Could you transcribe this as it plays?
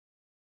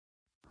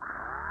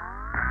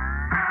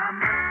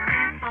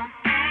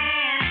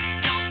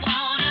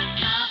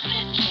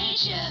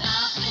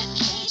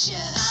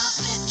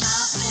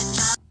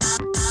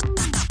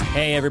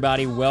Hey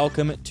everybody,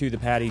 welcome to the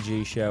Patty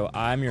G Show.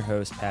 I'm your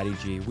host, Patty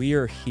G. We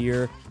are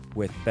here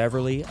with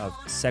Beverly of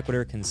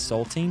Sequitur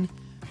Consulting.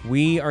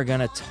 We are going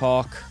to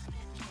talk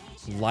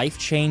life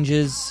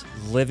changes,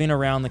 living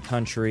around the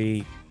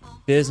country,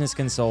 business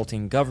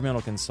consulting,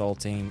 governmental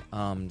consulting,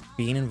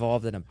 being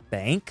involved in a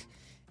bank,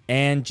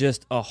 and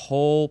just a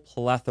whole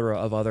plethora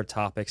of other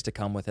topics to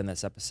come within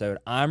this episode.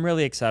 I'm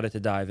really excited to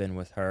dive in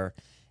with her,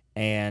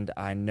 and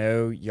I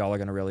know y'all are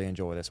going to really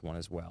enjoy this one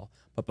as well.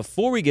 But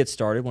before we get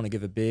started, I want to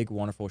give a big,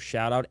 wonderful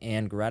shout out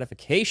and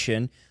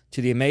gratification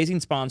to the amazing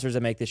sponsors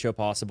that make this show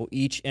possible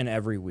each and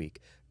every week.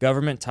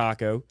 Government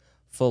Taco,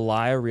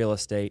 Falaya Real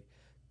Estate,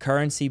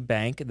 Currency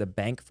Bank, the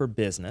Bank for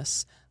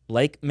Business,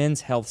 Lake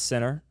Men's Health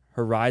Center,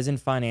 Horizon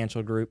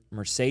Financial Group,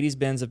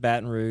 Mercedes-Benz of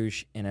Baton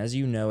Rouge, and as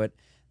you know it,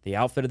 the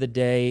outfit of the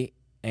day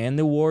and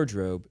the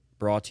wardrobe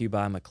brought to you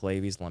by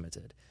McClavy's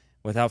Limited.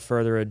 Without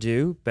further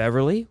ado,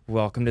 Beverly,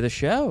 welcome to the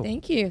show.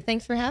 Thank you.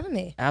 Thanks for having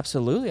me.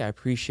 Absolutely. I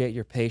appreciate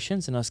your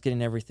patience and us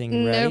getting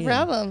everything ready. No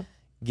problem.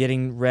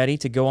 Getting ready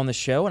to go on the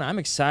show, and I'm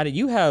excited.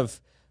 You have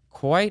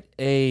quite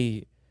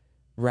a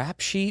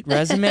rap sheet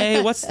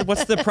resume. What's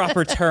the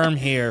proper term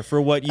here for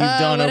what you've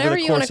done over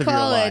the course of your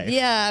life?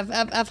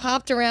 Yeah, I've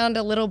hopped around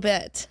a little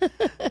bit.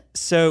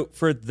 So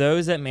for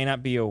those that may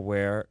not be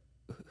aware,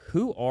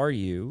 who are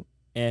you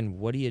and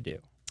what do you do?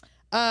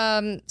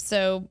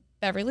 So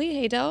Beverly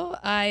Haydell.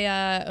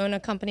 I own a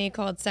company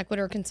called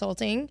Sequitur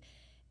Consulting,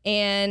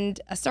 and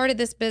I started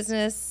this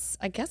business,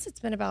 I guess it's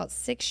been about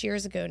 6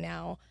 years ago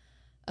now.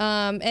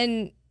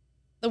 And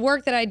the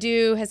work that I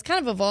do has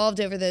kind of evolved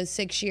over those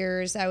 6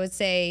 years. I would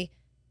say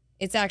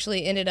it's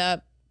actually ended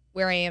up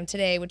where I am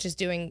today, which is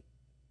doing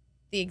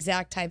the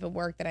exact type of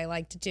work that I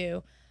like to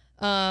do.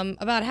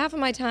 About half of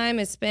my time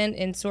is spent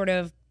in sort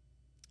of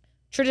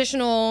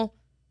traditional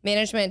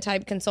management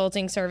type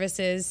consulting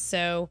services.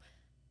 So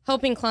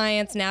helping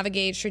clients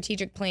navigate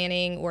strategic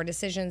planning or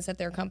decisions that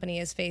their company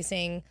is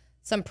facing,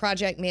 some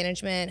project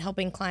management,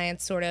 helping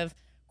clients sort of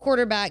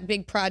quarterback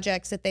big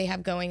projects that they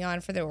have going on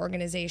for their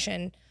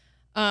organization.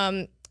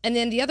 And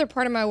then the other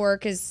part of my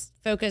work is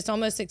focused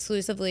almost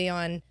exclusively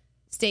on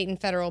state and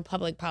federal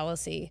public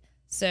policy.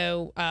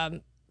 So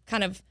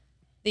kind of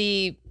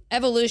the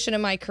evolution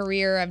of my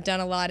career, I've done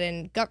a lot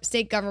in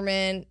state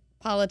government,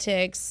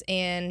 politics,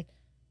 and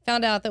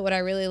found out that what I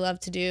really love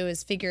to do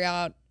is figure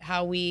out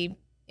how we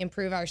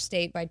improve our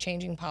state by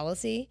changing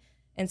policy.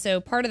 And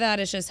so part of that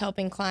is just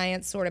helping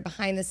clients sort of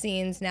behind the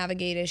scenes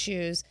navigate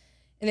issues.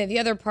 And then the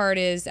other part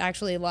is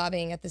actually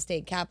lobbying at the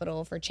state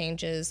capitol for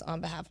changes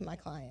on behalf of my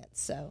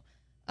clients. So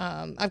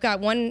I've got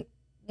one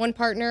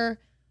partner,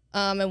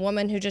 a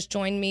woman who just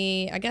joined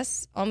me, I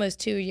guess almost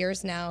 2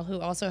 years now,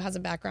 who also has a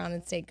background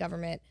in state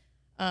government.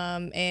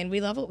 And we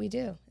love what we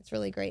do. It's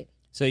really great.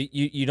 So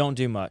you don't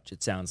do much,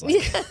 it sounds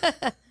like.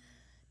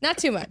 Not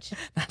too much.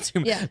 Not too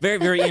much. Yeah. Very,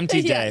 very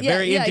empty day.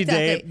 Very empty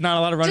day. Not a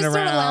lot of running just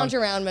around. Just sort of lounge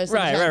around most of the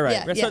time.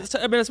 Right. Yeah. So,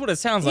 I mean, that's what it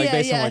sounds like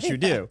based on what you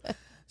do.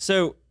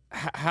 So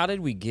how did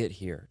we get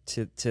here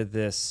to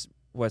this,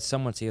 what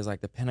someone sees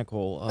like the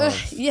pinnacle of,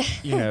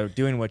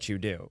 doing what you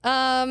do?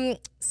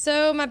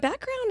 So my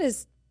background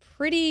is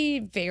pretty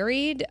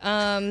varied.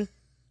 I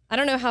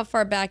don't know how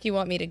far back you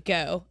want me to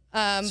go.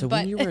 But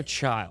when you were a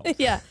child.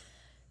 Yeah.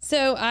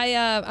 So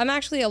I'm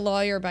actually a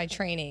lawyer by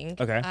training.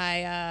 Okay.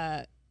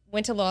 I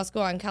went to law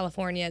school out in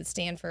California at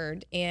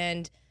Stanford,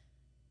 and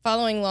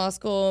following law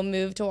school,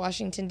 moved to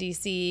Washington,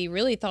 D.C.,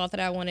 really thought that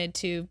I wanted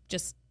to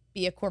just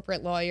be a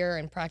corporate lawyer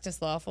and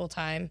practice law full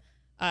time.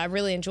 I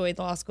really enjoyed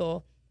law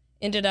school.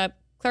 Ended up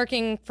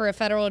clerking for a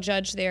federal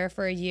judge there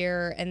for a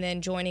year, and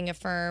then joining a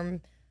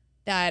firm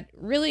that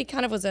really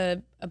kind of was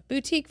a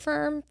boutique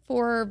firm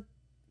for,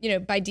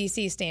 by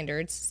D.C.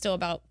 standards, still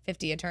about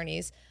 50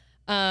 attorneys.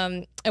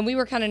 And we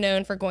were kind of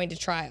known for going to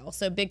trial.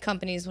 So big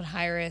companies would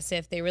hire us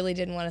if they really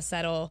didn't want to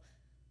settle.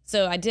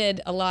 So I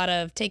did a lot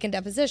of taking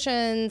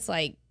depositions,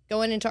 like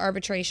going into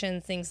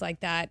arbitration, things like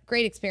that.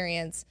 Great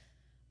experience.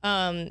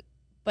 But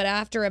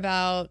after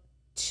about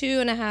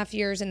 2.5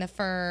 years in the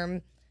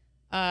firm,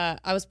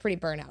 I was pretty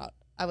burnt out.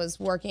 I was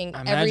working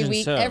every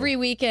week, every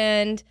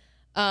weekend,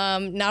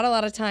 not a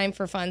lot of time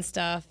for fun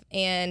stuff,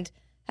 and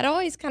had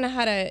always kind of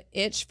had a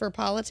itch for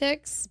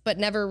politics, but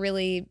never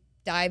really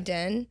dived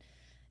in.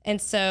 And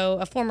so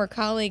a former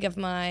colleague of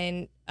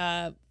mine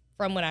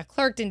from when I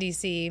clerked in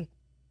D.C.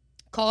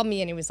 called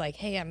me and he was like,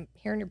 hey, I'm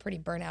hearing you're pretty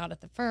burnt out at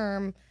the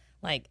firm.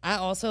 Like, I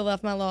also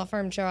left my law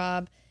firm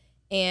job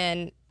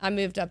and I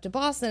moved up to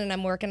Boston and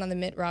I'm working on the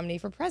Mitt Romney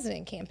for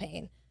President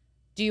campaign.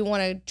 Do you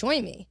want to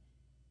join me?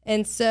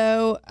 And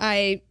so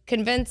I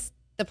convinced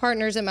the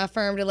partners at my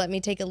firm to let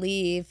me take a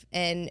leave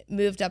and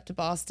moved up to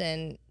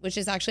Boston, which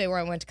is actually where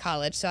I went to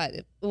college. So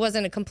it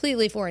wasn't a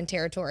completely foreign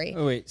territory.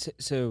 Oh, wait.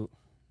 So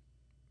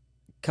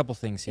couple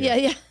things here.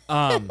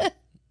 Yeah.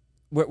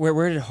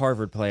 Where did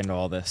Harvard play into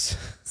all this?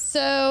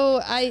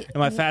 So am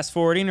I fast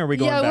forwarding or are we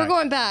going back? Yeah, we're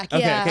going back.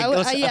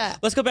 Okay.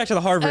 Let's go back to the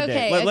Harvard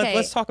day.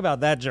 Let's talk about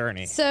that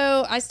journey.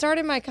 So I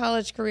started my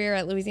college career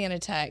at Louisiana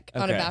Tech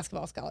on a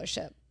basketball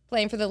scholarship,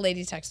 playing for the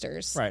Lady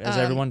Techsters. Right, as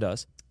everyone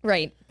does.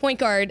 Right. Point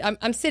guard.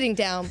 I'm sitting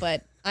down,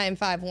 but I am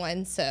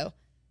 5'1", so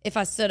if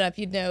I stood up,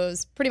 you'd know it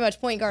was pretty much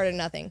point guard or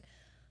nothing.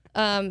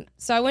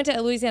 So I went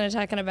to Louisiana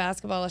Tech on a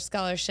basketball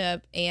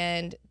scholarship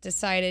and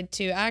decided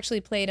to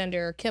actually played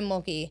under Kim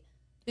Mulkey,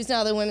 who's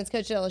now the women's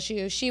coach at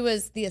LSU. She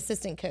was the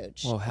assistant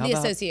coach,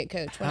 associate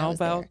coach when I was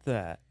there. How about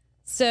that?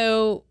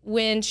 So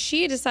when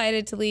she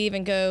decided to leave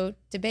and go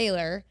to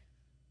Baylor,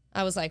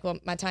 I was like, well,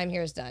 my time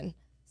here is done.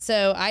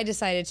 So I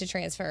decided to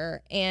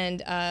transfer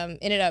and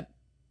ended up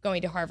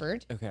going to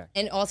Harvard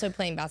and also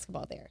playing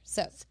basketball there.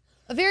 So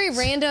a very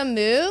random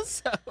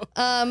move,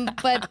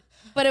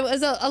 but it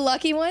was a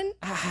lucky one.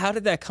 How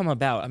did that come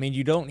about? I mean,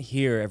 you don't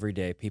hear every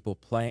day people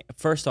playing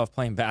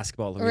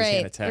basketball at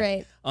Louisiana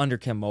Tech under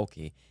Kim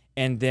Mulkey,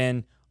 and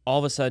then all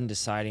of a sudden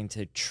deciding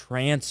to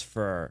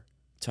transfer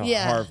to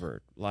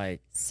Harvard.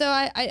 So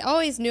I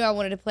always knew I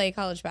wanted to play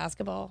college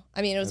basketball.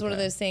 I mean, it was one of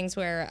those things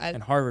where I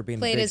Harvard being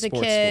played the big as a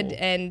kid, school.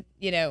 And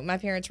my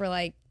parents were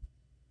like,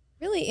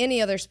 really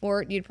any other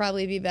sport you'd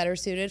probably be better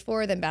suited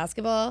for than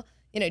basketball.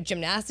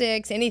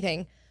 Gymnastics,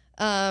 anything.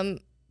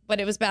 But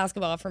it was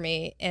basketball for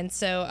me. And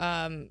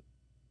so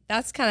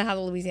that's kind of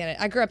how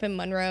I grew up in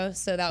Monroe,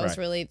 so that was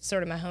really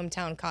sort of my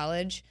hometown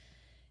college.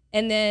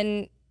 And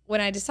then when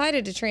I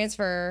decided to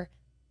transfer,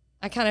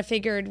 I kind of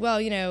figured, well,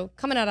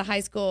 coming out of high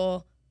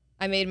school,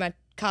 I made my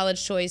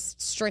college choice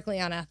strictly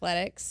on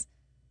athletics.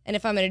 And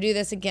if I'm going to do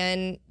this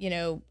again,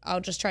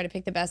 I'll just try to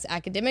pick the best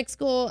academic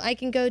school I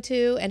can go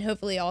to and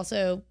hopefully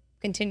also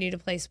continue to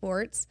play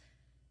sports.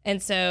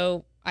 And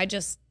so I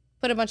just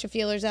put a bunch of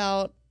feelers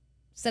out,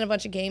 sent a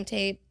bunch of game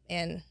tape,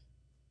 and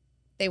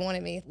they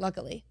wanted me,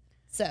 luckily.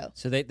 So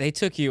they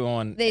took you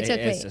on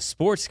as a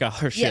sports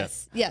scholarship.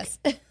 Yes.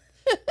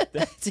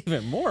 That's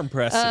even more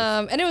impressive.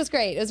 And it was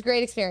great. It was a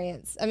great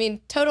experience. I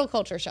mean, total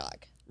culture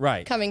shock.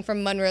 Right. Coming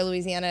from Monroe,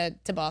 Louisiana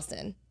to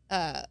Boston.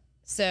 But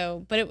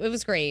it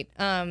was great.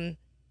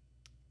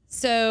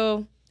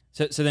 So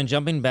then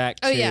jumping back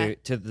to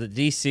the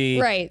DC.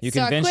 Right. You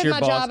so convinced I quit your my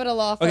boss. job at a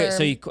law firm. Okay,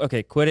 so you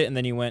quit it and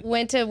then you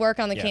went to work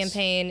on the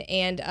campaign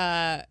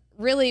and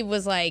really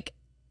was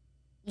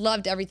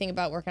loved everything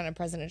about working on a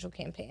presidential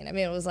campaign. I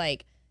mean, it was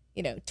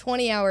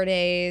 20-hour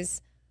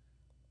days,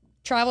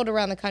 traveled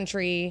around the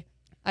country.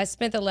 I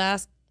spent the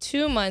last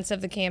 2 months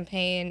of the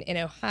campaign in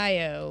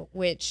Ohio,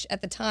 which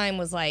at the time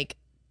was a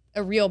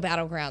real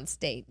battleground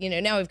state.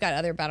 Now we've got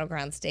other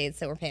battleground states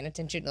that we're paying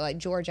attention to, like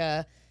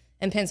Georgia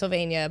and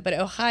Pennsylvania, but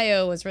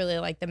Ohio was really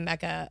the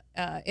mecca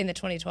in the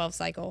 2012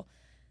 cycle.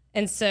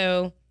 And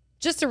so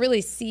just to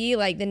really see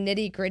the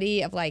nitty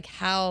gritty of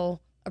how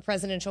a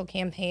presidential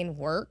campaign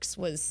works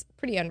was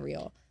pretty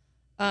unreal.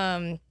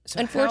 So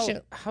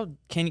unfortunately, how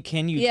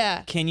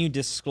can you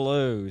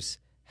disclose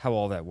how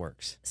all that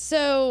works?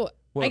 So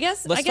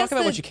let's talk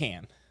about what you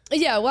can.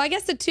 Yeah, well, I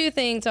guess the two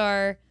things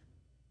are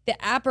the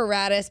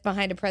apparatus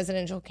behind a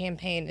presidential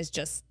campaign is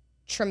just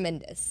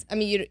tremendous. I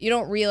mean, you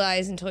don't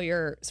realize until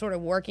you're sort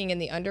of working in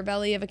the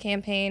underbelly of a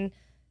campaign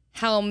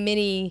how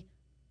many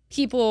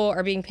people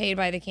are being paid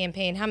by the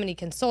campaign, how many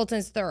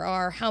consultants there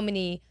are, how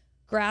many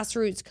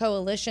grassroots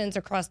coalitions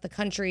across the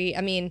country.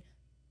 I mean,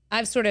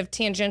 I've sort of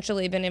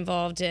tangentially been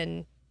involved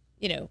in,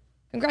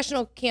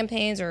 congressional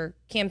campaigns or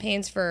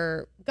campaigns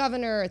for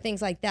governor or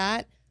things like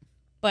that.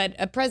 But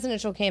a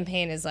presidential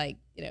campaign is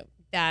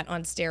that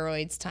on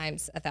steroids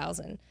times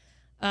 1,000.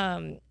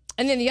 And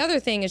then the other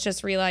thing is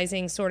just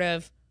realizing sort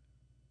of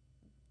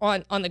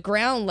on the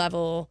ground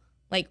level,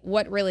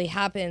 what really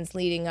happens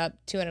leading up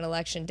to an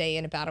election day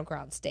in a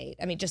battleground state.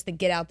 I mean, just the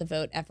get out the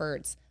vote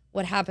efforts,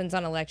 what happens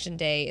on election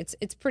day,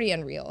 it's pretty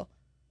unreal.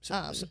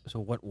 So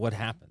what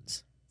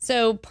happens?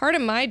 So part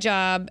of my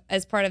job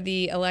as part of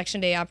the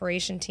election day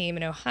operation team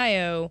in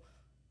Ohio,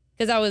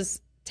 because I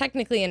was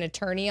technically an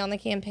attorney on the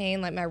campaign,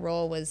 my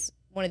role was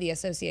one of the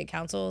associate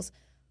counsels.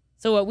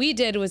 So what we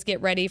did was get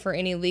ready for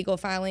any legal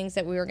filings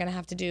that we were going to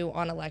have to do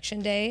on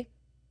election day.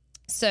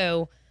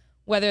 So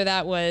whether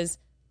that was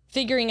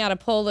figuring out a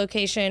poll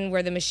location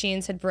where the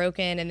machines had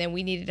broken and then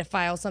we needed to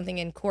file something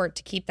in court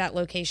to keep that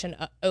location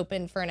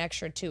open for an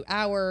extra 2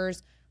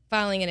 hours,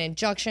 filing an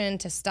injunction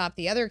to stop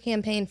the other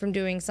campaign from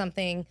doing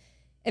something.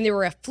 And there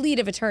were a fleet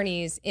of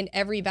attorneys in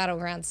every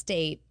battleground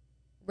state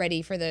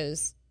ready for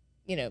those,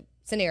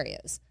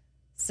 scenarios.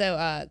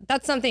 So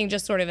that's something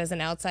just sort of as an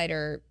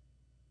outsider,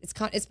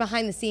 it's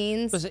behind the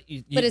scenes, but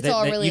it's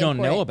all really you don't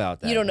important. know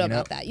about that. You don't know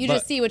about that. You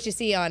just see what you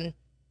see on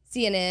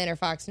CNN or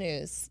Fox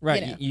News.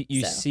 Right.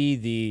 You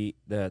see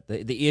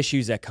the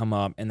issues that come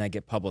up and that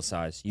get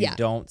publicized. You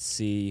don't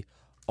see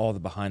all the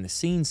behind the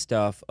scenes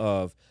stuff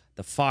of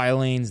the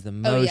filings, the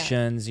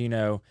motions,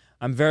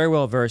 I'm very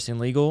well versed in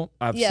legal.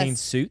 I've seen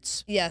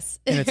Suits. Yes.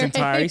 In its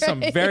entirety, so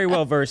I'm very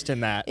well versed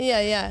in that.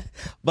 Yeah.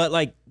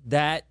 But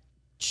that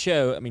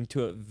show, I mean,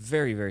 to a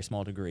very, very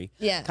small degree,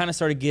 kind of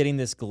started getting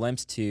this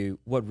glimpse to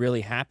what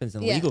really happens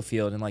in the legal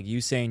field. And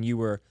you saying you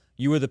were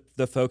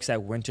the folks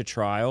that went to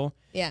trial.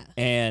 Yeah.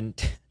 And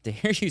to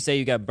hear you say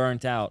you got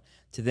burnt out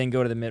to then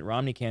go to the Mitt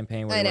Romney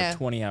campaign where you work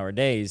 20-hour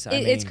days. I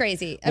mean, it's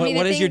crazy.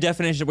 What is your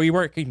definition? Were you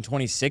working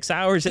 26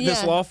 hours at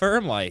this law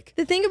firm?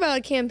 The thing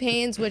about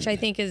campaigns, which I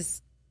think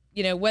is,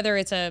 whether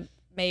it's a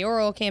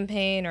mayoral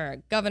campaign or a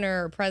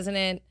governor or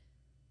president,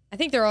 I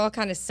think they're all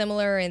kind of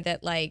similar in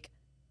that, like,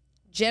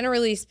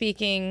 generally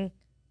speaking,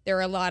 there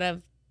are a lot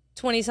of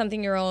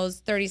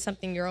 20-something-year-olds,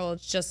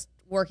 30-something-year-olds just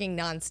working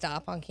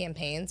nonstop on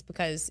campaigns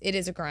because it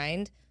is a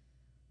grind.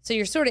 So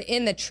you're sort of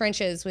in the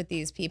trenches with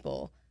these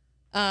people.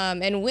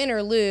 And win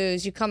or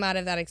lose, you come out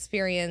of that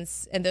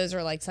experience, and those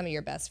are like some of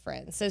your best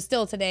friends. So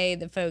still today,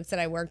 the folks that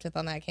I worked with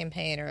on that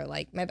campaign are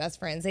like my best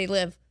friends. They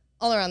live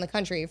all around the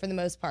country for the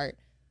most part.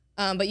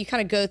 But you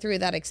kind of go through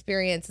that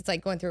experience. It's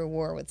like going through a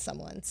war with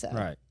someone. So,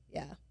 Right.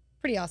 Yeah,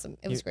 pretty awesome.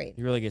 It was great.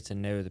 You really get to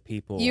know the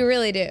people. You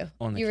really do.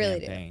 On the you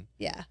campaign. really do.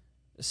 Yeah.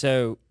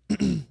 So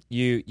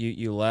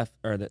you left,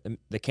 or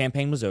the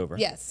campaign was over.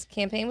 Yes,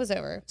 campaign was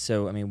over.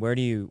 So I mean, where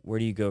do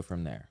you go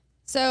from there?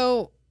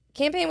 So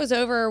campaign was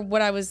over.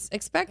 What I was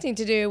expecting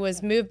to do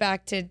was move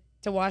back to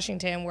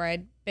Washington, where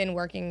I'd been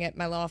working at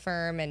my law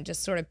firm, and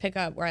just sort of pick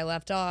up where I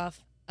left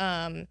off.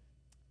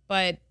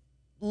 But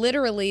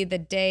literally the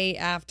day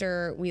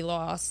after we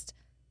lost,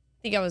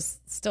 I think I was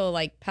still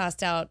like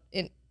passed out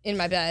in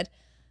my bed.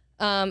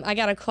 I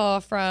got a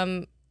call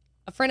from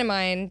a friend of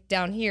mine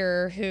down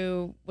here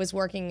who was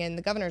working in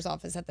the governor's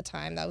office at the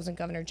time. That was when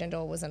Governor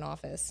Jindal was in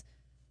office.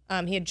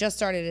 He had just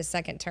started his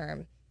second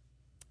term.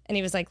 And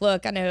he was like,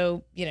 look, I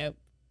know,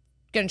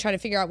 going to try to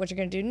figure out what you're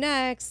going to do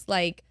next.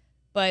 Like,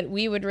 but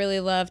we would really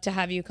love to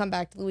have you come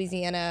back to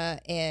Louisiana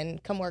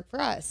and come work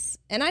for us.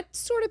 And I'd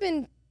sort of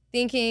been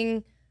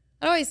thinking,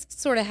 I'd always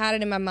sort of had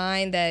it in my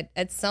mind that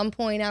at some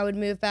point I would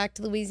move back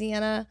to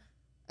Louisiana.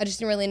 I just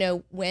didn't really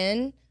know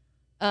when.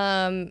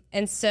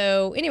 And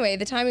so anyway,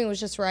 the timing was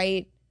just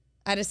right.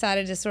 I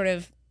decided to sort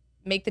of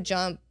make the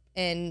jump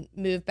and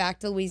move back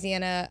to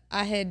Louisiana.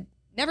 I had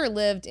never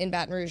lived in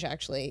Baton Rouge,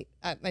 actually.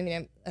 I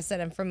said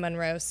I'm from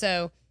Monroe.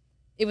 So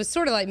it was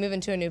sort of like moving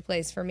to a new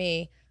place for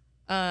me.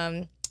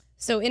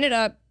 So ended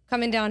up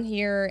coming down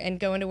here and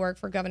going to work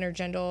for Governor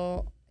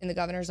Jindal in the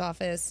governor's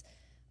office,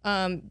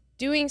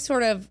 doing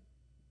sort of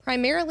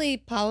primarily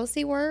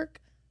policy work.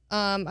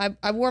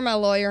 I wore my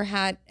lawyer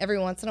hat every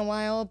once in a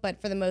while,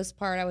 but for the most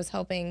part, I was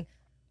helping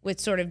with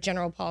sort of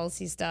general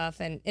policy stuff,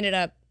 and ended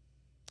up,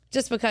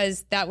 just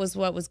because that was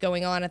what was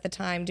going on at the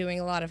time, doing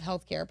a lot of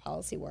healthcare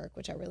policy work,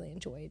 which I really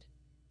enjoyed.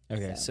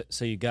 Okay,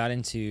 so you got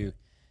into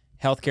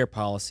healthcare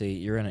policy.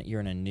 You're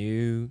in a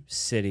new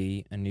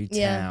city, a new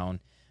town,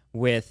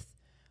 with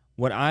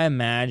what I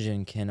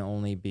imagine can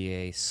only be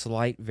a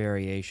slight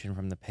variation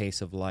from the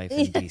pace of life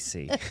in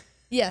DC.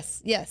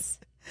 Yes.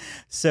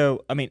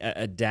 So, I mean,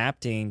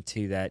 adapting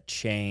to that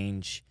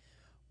change,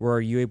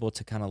 were you able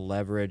to kind of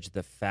leverage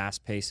the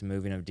fast-paced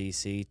moving of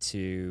DC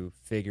to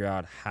figure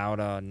out how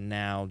to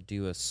now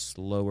do a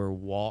slower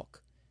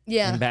walk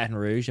in Baton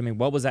Rouge? I mean,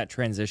 what was that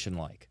transition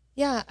like?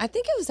 Yeah, I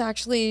think it was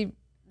actually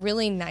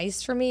really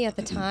nice for me at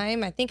the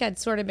time. I think I'd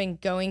sort of been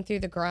going through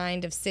the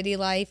grind of city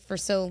life for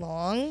so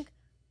long.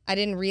 I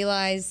didn't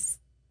realize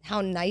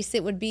how nice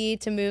it would be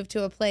to move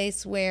to a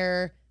place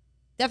where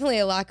definitely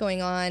a lot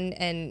going on,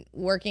 and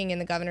working in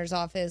the governor's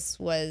office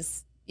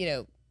was,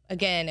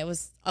 again, it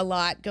was a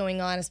lot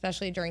going on,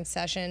 especially during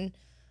session.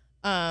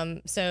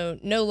 So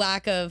no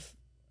lack of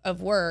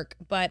work,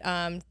 but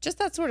just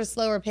that sort of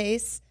slower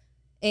pace.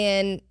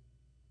 And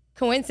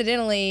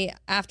coincidentally,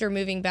 after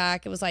moving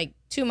back, it was like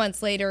 2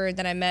 months later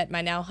that I met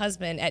my now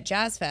husband at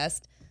Jazz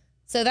Fest.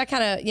 So that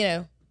kind of,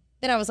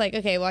 then I was like,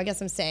 okay, well, I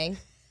guess I'm staying.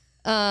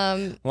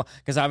 Well,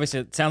 because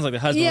obviously it sounds like the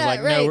husband was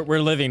like, right. no,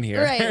 we're living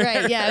here.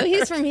 Right. Yeah,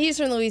 he's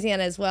from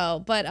Louisiana as well.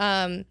 But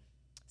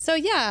so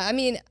yeah, I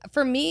mean,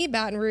 for me,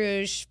 Baton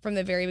Rouge from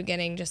the very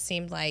beginning just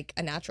seemed like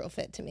a natural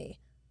fit to me,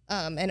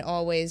 and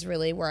always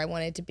really where I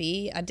wanted to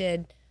be. I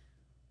did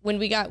when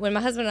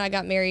my husband and I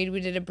got married, we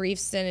did a brief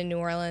stint in New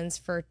Orleans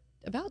for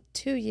about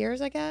 2 years,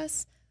 I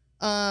guess,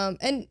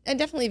 and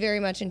definitely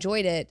very much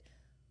enjoyed it.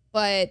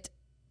 But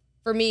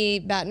for me,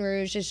 Baton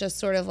Rouge is just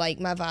sort of like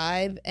my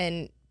vibe,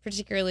 and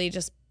particularly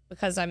just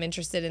because I'm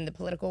interested in the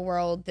political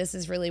world, this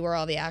is really where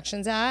all the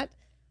action's at.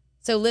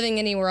 So living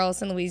anywhere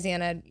else in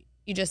Louisiana,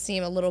 you just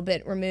seem a little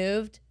bit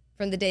removed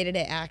from the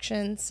day-to-day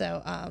action.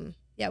 So,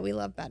 we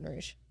love Baton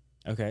Rouge.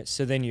 Okay,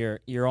 so then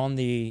you're on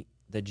the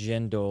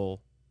Jindal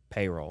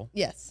payroll.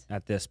 Yes.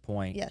 At this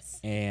point. Yes.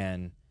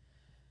 And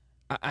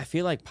I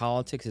feel like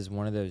politics is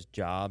one of those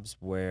jobs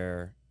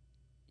where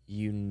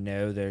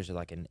there's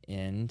like an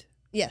end.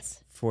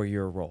 Yes. For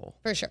your role.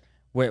 For sure.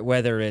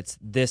 Whether it's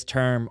this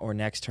term or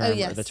next term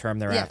or the term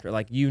thereafter,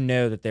 like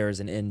that there is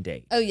an end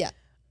date. Oh yeah.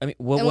 I mean,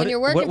 when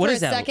you're working for a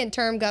second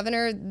term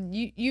governor,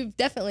 you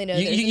definitely know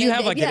you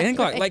have like an end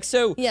clock. Like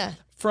so. Yeah.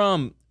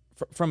 From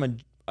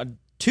a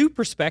two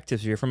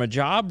perspectives here, from a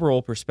job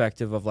role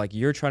perspective of like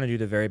you're trying to do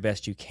the very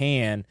best you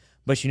can,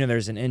 but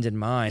there's an end in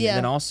mind, and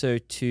then also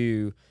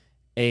to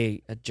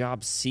a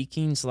job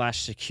seeking /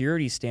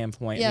 security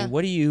standpoint. I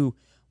mean,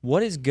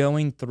 what is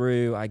going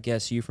through, I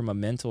guess, you from a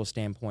mental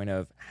standpoint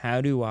of how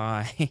do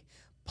I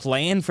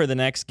plan for the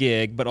next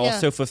gig, but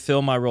also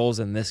fulfill my roles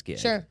in this gig?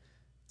 Sure.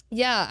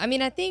 Yeah. I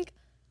mean, I think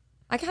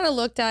I kind of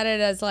looked at it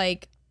as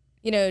like,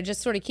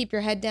 just sort of keep your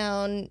head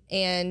down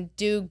and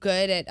do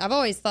good I've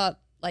always thought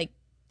like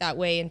that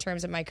way in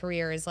terms of my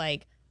career is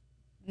like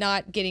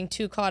not getting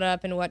too caught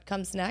up in what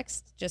comes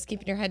next, just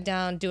keeping your head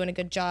down, doing a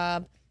good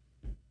job,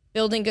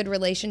 building good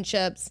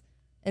relationships.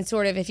 And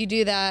sort of if you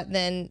do that,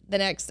 then the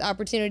next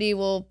opportunity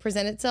will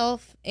present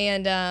itself.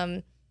 And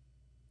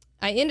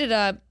I ended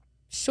up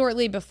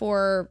shortly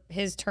before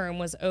his term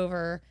was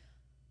over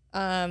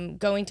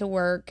going to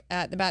work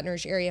at the Baton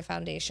Rouge Area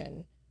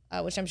Foundation,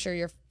 which I'm sure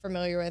you're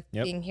familiar with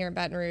being here in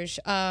Baton Rouge.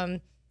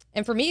 And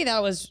for me,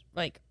 that was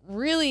like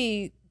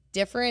really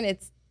different.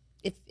 It's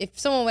if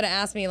someone would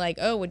have asked me like,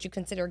 oh, would you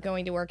consider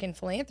going to work in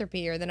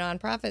philanthropy or the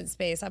nonprofit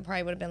space? I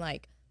probably would have been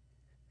like,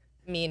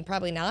 I mean,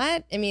 probably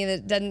not. I mean,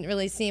 it doesn't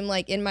really seem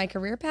like in my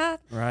career path.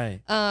 Right.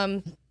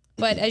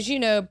 But as you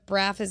know,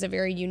 BRAF is a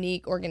very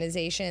unique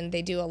organization.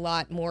 They do a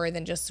lot more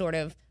than just sort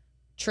of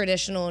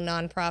traditional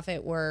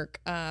nonprofit work.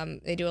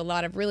 They do a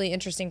lot of really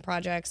interesting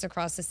projects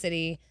across the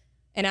city.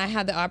 And I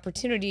had the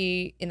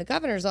opportunity in the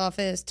governor's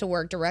office to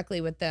work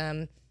directly with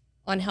them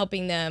on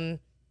helping them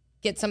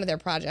get some of their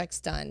projects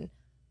done.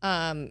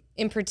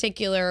 In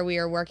particular, we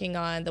are working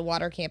on the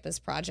Water Campus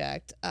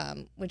project,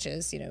 which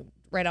is,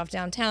 right off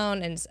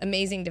downtown, and it's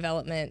amazing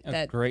development.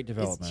 Great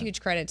development. Is huge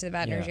credit to the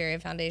Baton Rouge Area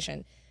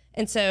Foundation.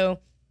 And so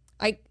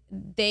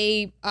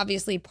they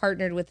obviously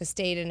partnered with the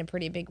state in a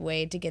pretty big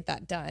way to get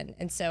that done.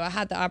 And so I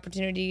had the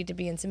opportunity to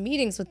be in some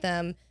meetings with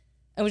them.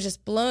 I was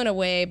just blown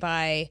away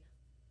by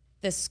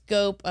the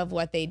scope of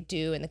what they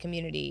do in the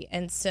community.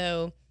 And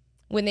so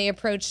when they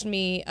approached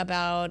me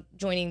about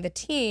joining the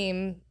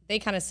team, they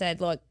kind of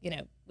said, look,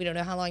 we don't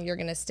know how long you're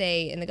going to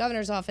stay in the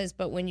governor's office,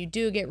 but when you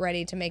do get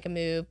ready to make a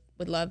move,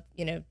 would love,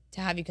 to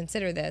have you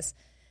consider this.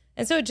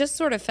 And so it just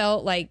sort of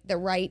felt like the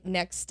right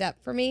next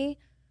step for me.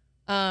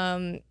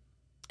 And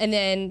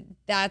then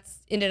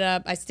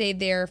I stayed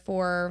there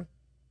for,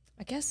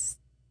 I guess,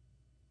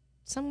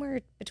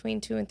 somewhere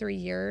between 2 and 3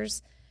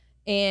 years.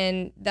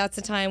 And that's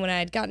the time when I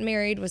had gotten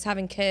married, was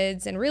having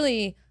kids, and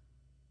really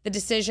the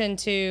decision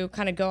to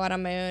kind of go out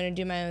on my own and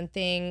do my own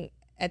thing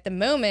at the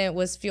moment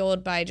was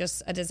fueled by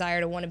just a desire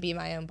to want to be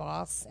my own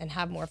boss and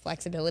have more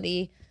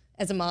flexibility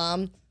as a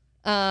mom.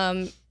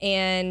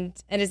 And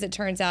as it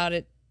turns out,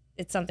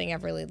 it's something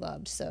I've really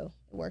loved. So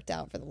it worked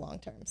out for the long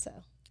term.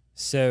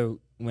 So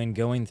when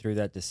going through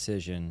that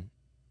decision,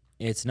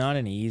 it's not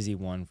an easy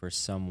one for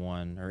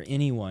someone or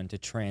anyone to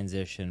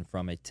transition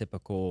from a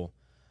typical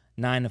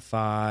 9 to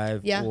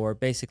 5 or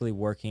basically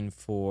working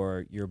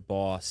for your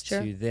boss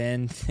to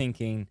then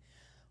thinking,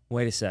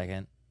 wait a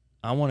second,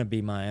 I want to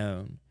be my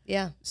own.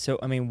 Yeah. So,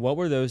 I mean, what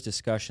were those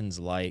discussions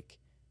like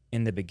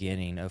in the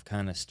beginning of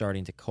kind of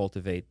starting to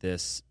cultivate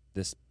this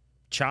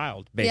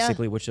child,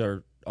 basically, which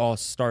are all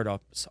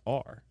startups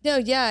are? No,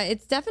 yeah,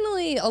 it's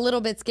definitely a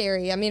little bit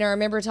scary. I mean, I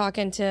remember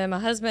talking to my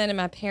husband and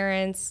my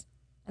parents,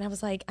 and I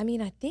was like, I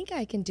mean, I think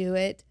I can do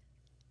it.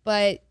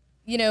 But,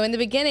 in the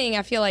beginning,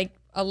 I feel like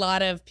a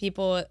lot of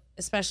people,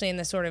 especially in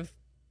the sort of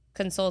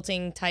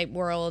consulting type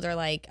world, are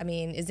like, I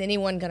mean, is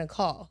anyone going to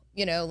call?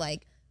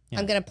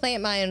 I'm going to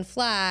plant my own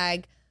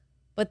flag,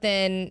 but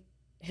then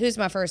who's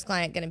my first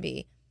client going to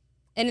be?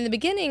 And in the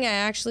beginning, I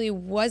actually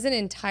wasn't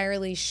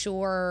entirely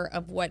sure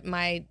of what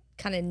my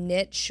kind of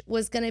niche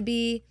was going to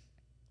be.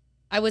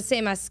 I would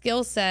say my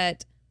skill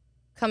set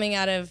coming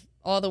out of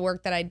all the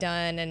work that I'd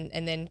done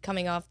and then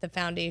coming off the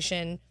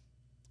foundation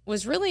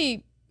was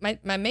really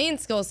my main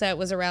skill set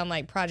was around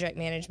like project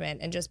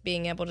management and just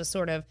being able to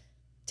sort of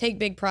take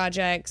big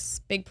projects,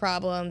 big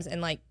problems,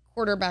 and like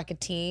quarterback a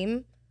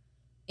team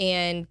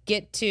and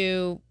get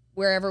to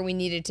wherever we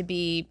needed to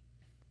be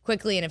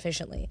quickly and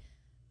efficiently.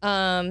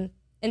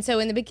 And so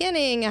in the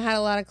beginning, I had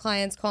a lot of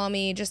clients call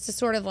me just to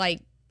sort of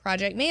like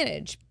project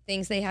manage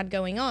things they had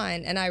going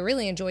on. And I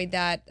really enjoyed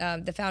that.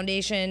 The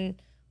foundation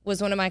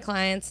was one of my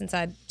clients since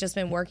I'd just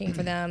been working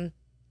for them.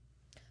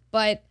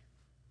 But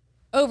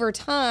over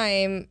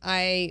time,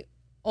 I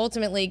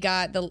ultimately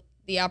got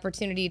the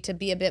opportunity to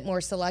be a bit more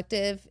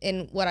selective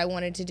in what I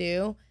wanted to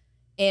do.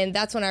 And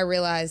that's when I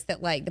realized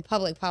that like the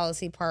public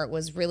policy part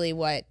was really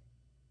what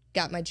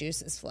got my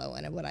juices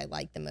flowing and what I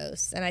liked the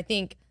most. And I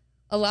think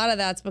a lot of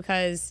that's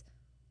because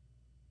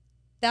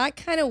that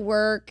kind of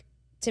work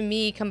to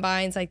me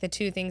combines like the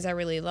two things I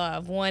really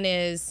love. One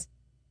is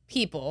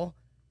people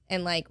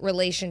and like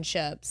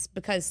relationships,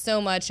 because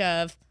so much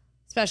of,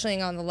 especially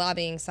on the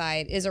lobbying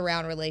side, is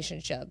around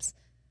relationships.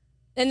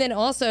 And then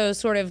also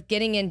sort of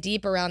getting in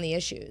deep around the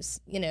issues,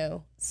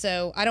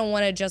 So I don't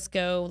want to just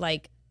go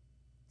like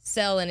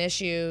sell an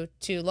issue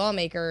to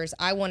lawmakers.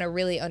 I want to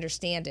really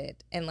understand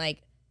it and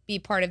like be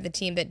part of the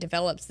team that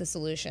develops the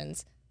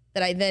solutions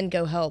that I then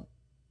go help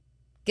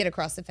get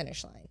across the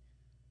finish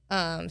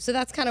line. So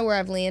that's kind of where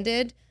I've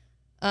landed.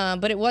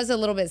 But it was a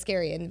little bit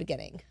scary in the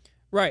beginning.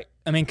 Right.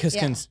 I mean,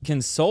 because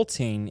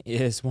consulting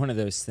is one of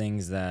those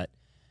things that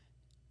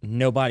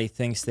nobody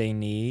thinks they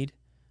need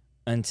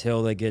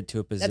until they get to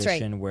a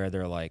position where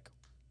they're like,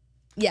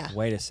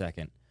 wait a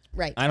second.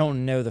 Right. I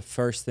don't know the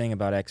first thing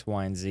about X,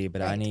 Y, and Z,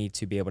 but I need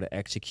to be able to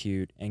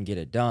execute and get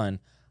it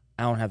done.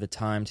 I don't have the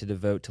time to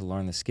devote to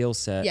learn the skill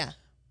set. Yeah.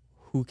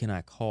 Who can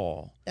I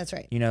call? That's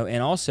right.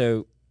 And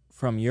also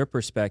from your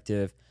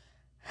perspective,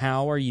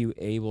 how are you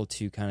able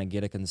to kind of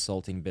get a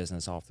consulting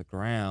business off the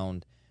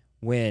ground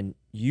when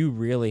you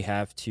really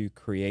have to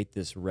create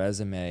this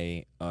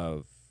resume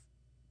of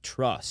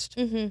trust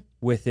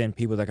within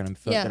people that are going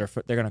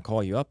to they're going to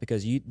call you up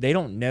because they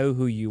don't know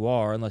who you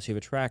are unless you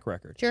have a track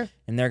record. Sure.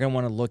 And they're going to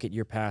want to look at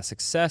your past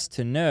success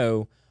to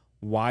know,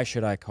 why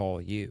should I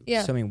call you?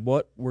 Yeah. So I mean,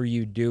 what were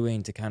you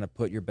doing to kind of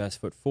put your best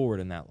foot forward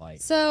in that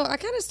light? So I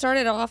kind of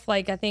started off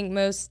like I think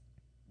most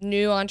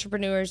new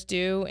entrepreneurs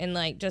do, and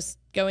like just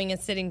going and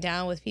sitting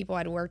down with people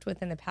I'd worked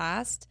with in the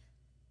past.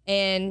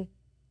 And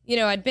you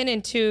know, I'd been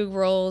in 2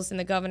 roles in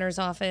the governor's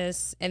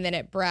office and then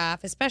at BRAF,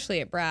 especially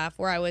at BRAF,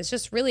 where I was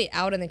just really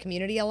out in the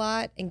community a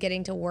lot and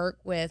getting to work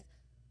with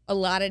a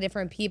lot of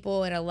different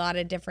people in a lot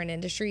of different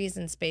industries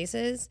and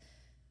spaces.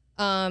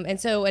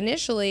 And so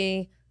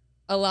initially,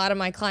 a lot of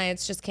my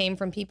clients just came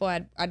from people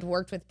I'd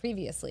worked with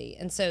previously.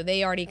 And so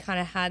they already kind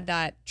of had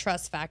that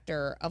trust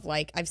factor of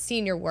like, I've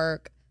seen your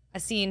work.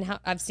 I've seen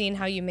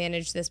how you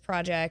managed this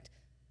project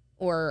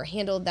or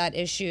handled that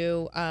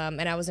issue.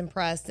 And I was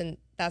impressed, and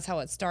that's how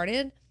it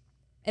started.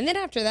 And then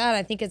after that,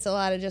 I think it's a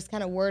lot of just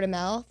kind of word of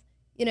mouth,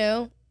 you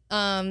know.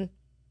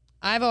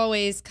 I've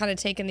always kind of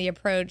taken the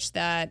approach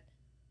that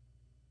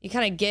you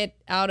kind of get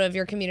out of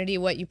your community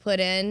what you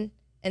put in.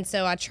 And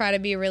so I try to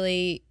be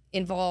really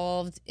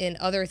involved in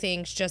other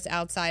things just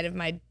outside of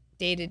my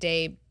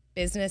day-to-day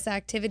business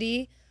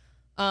activity.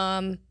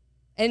 And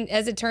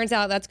as it turns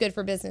out, that's good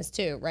for business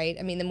too, right?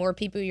 I mean, the more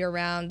people you're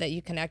around that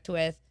you connect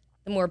with,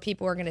 the more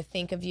people are going to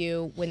think of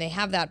you when they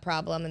have that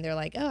problem and they're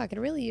like, oh, I could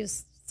really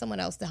use someone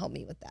else to help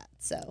me with that.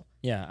 So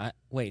yeah,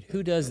 wait,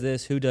 who does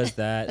this? Who does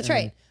that? That's and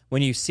right.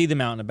 When you see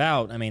them out and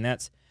about, I mean,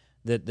 that's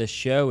the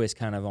show is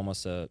kind of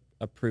almost a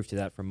proof to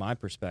that from my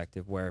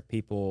perspective, where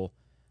people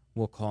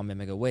will call me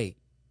and go, wait,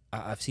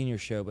 I've seen your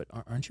show, but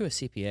aren't you a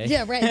CPA?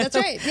 Yeah, right. That's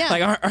right. Yeah.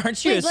 Like,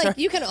 aren't you? Wait, like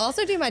you can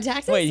also do my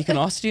taxes. Wait, you can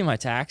also do my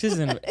taxes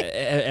and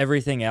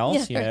everything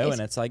else, Yeah, you know? right.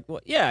 And it's like,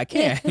 well, yeah, I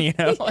can, you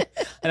know? Like,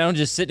 I don't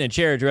just sit in a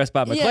chair dressed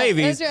by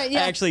McClavy's. that's right,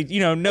 yeah. I actually,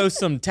 know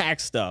some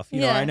tax stuff.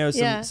 You know, Yeah, I know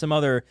yeah. some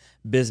other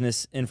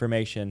business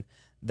information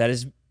that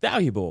is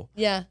valuable.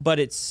 Yeah. But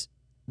it's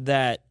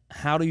that,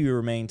 how do you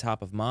remain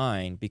top of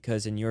mind?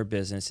 Because in your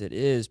business, it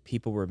is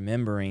people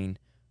remembering,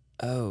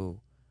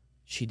 oh,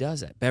 she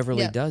does that.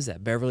 Beverly does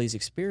that. Beverly's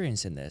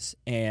experiencing this.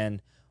 And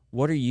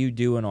what are you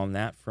doing on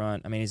that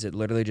front? I mean, is it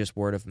literally just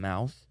word of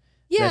mouth?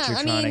 Yeah, that you're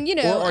I trying mean, to, you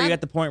know, or are you at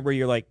the point where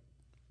you're like,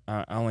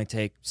 I only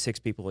take 6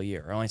 people a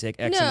year. I only take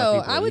X amount of people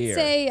a year. No, I would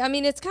say, I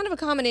mean, it's kind of a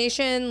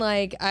combination.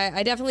 Like,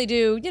 I definitely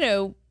do, you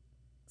know,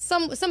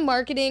 some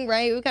marketing,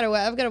 right? I've got a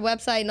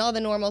website and all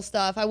the normal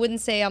stuff. I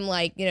wouldn't say I'm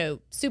like, you know,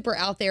 super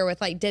out there with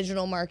like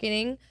digital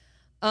marketing.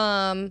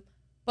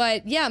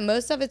 But yeah,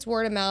 most of it's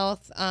word of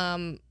mouth.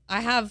 I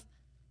have,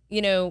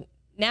 you know,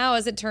 now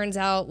as it turns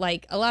out,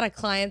 like a lot of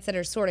clients that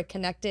are sort of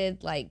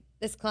connected, like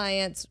this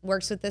client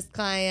works with this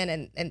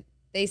client and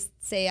they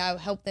say I'll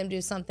help them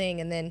do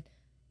something. And then,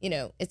 you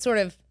know, it's sort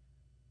of,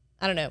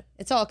 I don't know,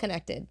 it's all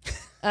connected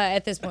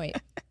at this point.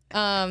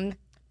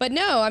 But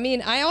no, I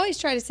mean, I always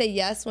try to say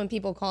yes when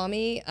people call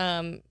me.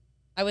 I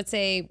would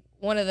say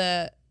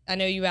I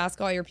know you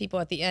ask all your people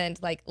at the end,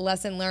 like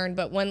lesson learned,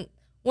 but one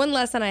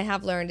lesson I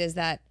have learned is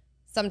that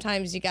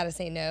sometimes you got to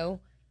say no.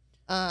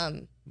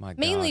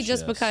 Mainly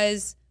just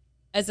because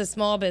as a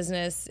small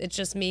business, it's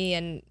just me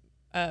and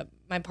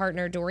my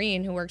partner,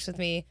 Doreen, who works with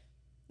me.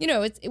 You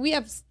know, we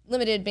have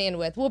limited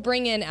bandwidth. We'll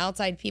bring in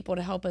outside people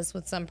to help us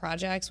with some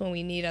projects when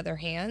we need other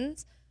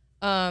hands.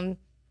 But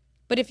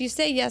if you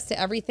say yes to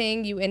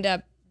everything, you end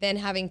up then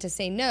having to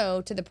say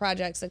no to the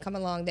projects that come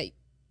along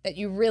that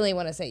you really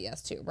want to say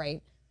yes to,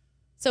 right?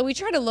 So we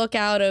try to look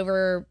out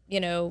over, you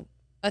know,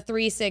 a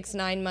 3, 6,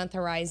 9 month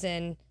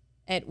horizon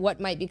at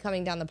what might be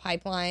coming down the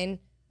pipeline.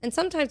 And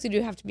sometimes we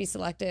do have to be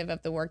selective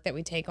of the work that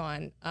we take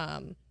on.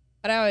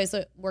 But I always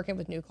working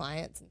with new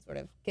clients and sort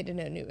of get to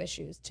know new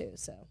issues too.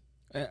 So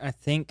I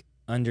think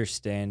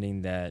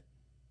understanding that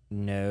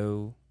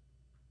no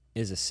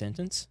is a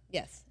sentence.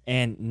 yes.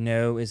 And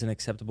no is an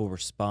acceptable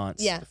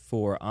response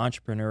for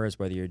entrepreneurs,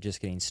 whether you're just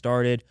getting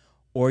started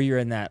or you're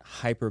in that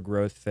hyper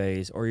growth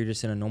phase or you're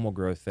just in a normal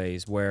growth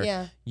phase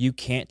where you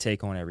can't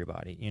take on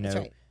everybody. You know,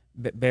 That's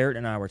right. Barrett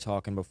and I were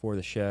talking before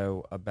the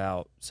show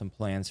about some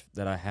plans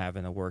that I have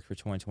in the works for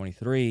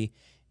 2023,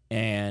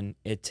 and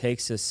it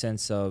takes a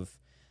sense of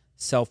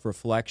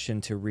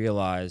self-reflection to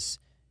realize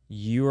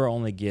you are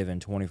only given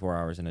 24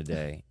 hours in a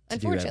day to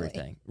do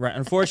everything. Right.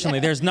 Unfortunately,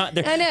 there's not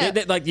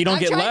like you don't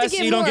get less,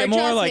 you don't get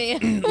more.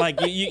 Like like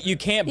you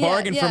can't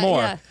bargain for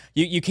more. Yeah.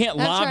 You can't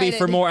lobby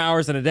for more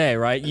hours in a day.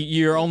 Right.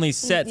 You're only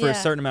set for a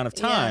certain amount of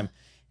time.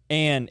 Yeah.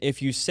 And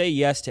if you say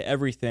yes to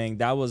everything,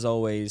 that was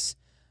always,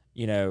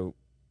 you know,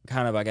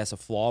 kind of, I guess, a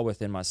flaw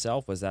within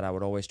myself was that I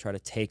would always try to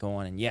take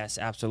on. And yes,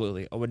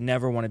 absolutely, I would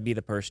never want to be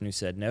the person who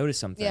said no to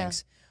some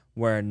things.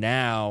 Where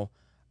now,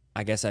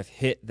 I guess I've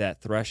hit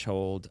that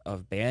threshold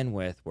of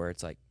bandwidth where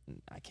it's like,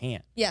 I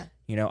can't. Yeah.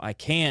 You know, I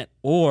can't.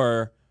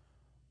 Or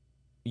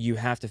you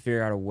have to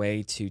figure out a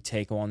way to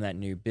take on that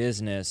new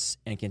business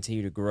and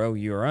continue to grow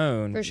your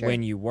own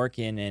when you work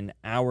in an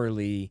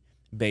hourly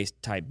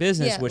based type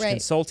business, which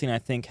consulting, I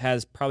think,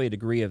 has probably a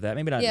degree of that.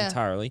 Maybe not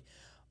entirely,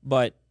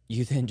 but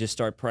you then just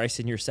start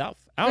pricing yourself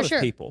out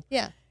of people.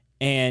 Yeah.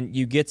 And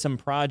you get some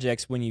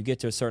projects when you get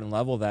to a certain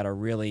level that are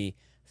really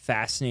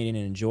fascinating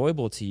and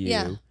enjoyable to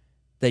you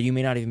that you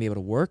may not even be able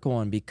to work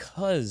on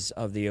because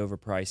of the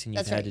overpricing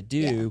you've had to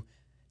do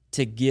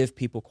to give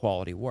people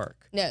quality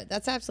work. No,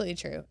 that's absolutely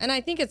true. And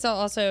I think it's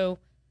also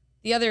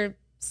the other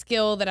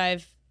skill that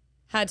I've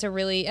had to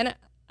really, and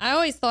I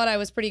always thought I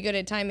was pretty good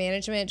at time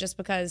management just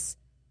because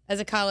as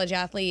a college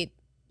athlete,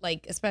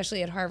 like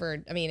especially at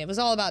Harvard, I mean, it was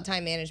all about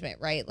time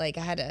management, right? Like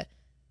I had to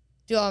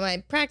do all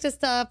my practice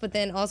stuff, but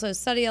then also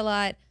study a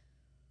lot.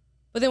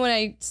 But then when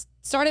I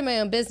started my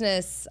own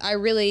business, I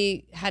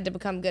really had to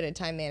become good at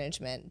time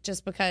management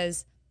just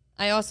because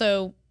I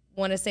also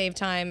want to save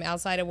time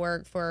outside of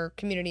work for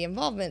community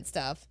involvement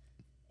stuff.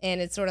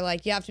 And it's sort of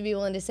like you have to be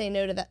willing to say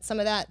no to that, some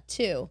of that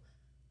too.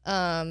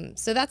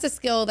 So that's a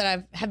skill that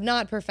I have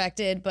not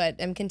perfected,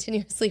 but I'm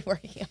continuously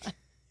working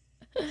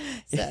on.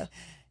 So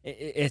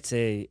it's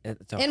a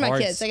and my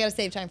kids, I got to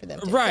save time for them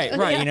too. Right.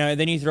 Yeah. You know,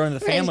 then you throw in the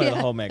family the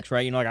whole mix,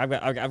 right? You know, like I've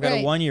got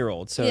a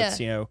 1-year-old, so it's,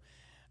 you know,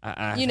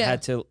 I've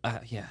had to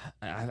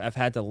I've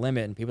had to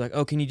limit, and people are like,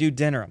 oh, can you do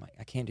dinner? I'm like,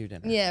 I can't do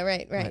dinner. Yeah,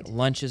 right. Like,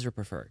 lunches are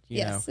preferred.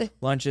 You know,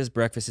 lunches,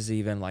 breakfast is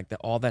even like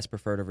all that's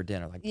preferred over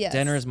dinner. Like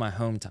dinner is my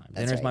home time.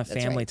 Dinner is my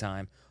family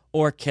time.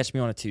 Or catch me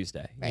on a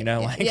Tuesday. You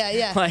know,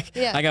 like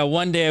I got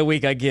one day a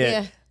week I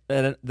get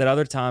that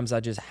other times I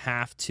just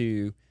have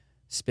to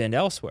spend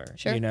elsewhere.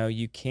 Sure. You know,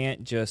 you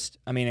can't just,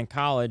 I mean, in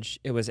college,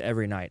 it was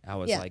every night. I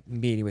was like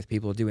meeting with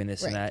people doing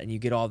this and that, and you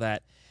get all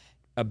that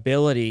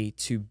ability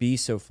to be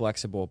so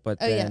flexible.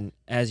 But then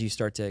as you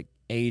start to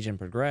age and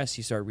progress,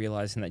 you start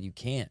realizing that you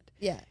can't.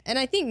 Yeah. And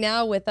I think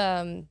now with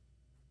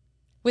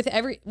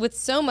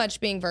so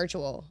much being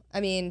virtual, I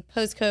mean,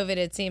 post-COVID,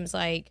 it seems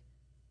like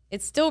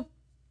it's still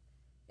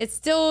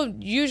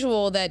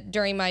usual that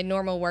during my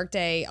normal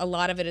workday, a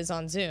lot of it is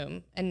on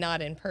Zoom and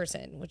not in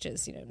person, which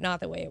is, you know,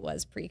 not the way it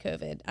was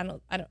pre-COVID.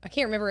 I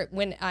can't remember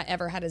when I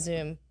ever had a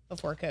Zoom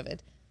before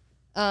COVID.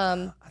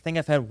 I think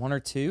I've had one or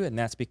two, and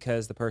that's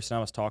because the person I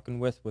was talking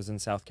with was in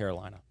South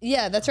Carolina.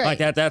 Yeah, that's right.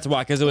 Like that's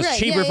why, because it was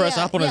cheaper for us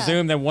to hop on a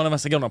Zoom than one of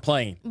us to get on a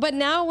plane. But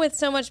now with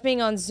so much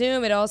being on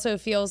Zoom, it also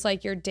feels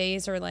like your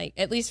days are like,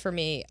 at least for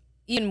me,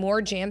 even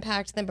more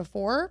jam-packed than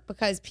before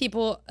because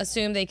people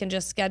assume they can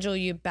just schedule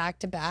you back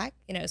to back,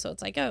 you know, so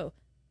it's like, oh,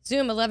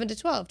 Zoom 11 to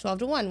 12, 12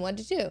 to 1, 1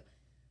 to 2.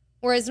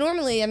 Whereas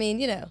normally, I mean,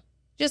 you know,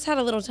 just had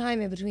a little time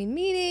in between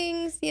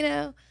meetings, you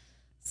know.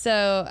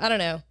 So, I don't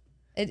know.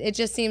 It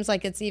just seems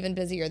like it's even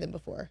busier than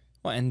before.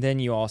 Well, and then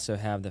you also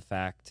have the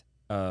fact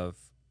of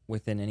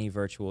within any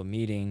virtual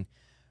meeting,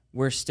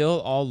 we're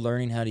still all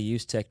learning how to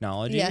use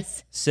technology.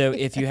 Yes. So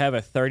if you have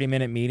a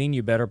 30-minute meeting,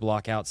 you better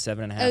block out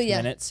 7.5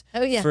 minutes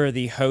for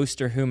the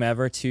host or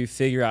whomever to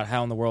figure out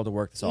how in the world to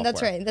work the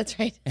software. That's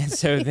right. And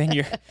so then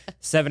you're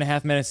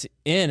 7.5 minutes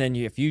in, and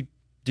if you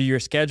do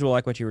your schedule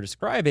like what you were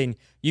describing,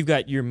 you've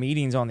got your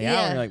meetings on the hour,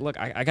 and you're like, look,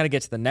 I got to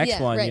get to the next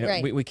one. Right, you know,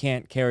 right. we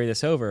can't carry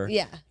this over.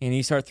 Yeah. And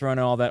you start throwing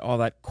in all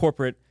that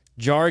corporate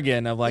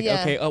jargon of like,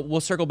 okay,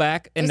 we'll circle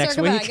back next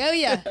week. Back. Oh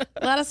yeah,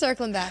 a lot of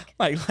circling back.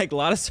 like a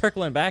lot of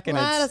circling back, and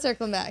a lot of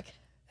circling back.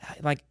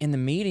 Like in the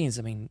meetings,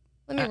 I mean,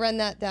 let me run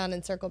that down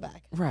and circle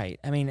back.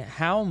 Right. I mean,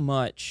 how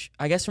much?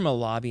 I guess from a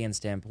lobbying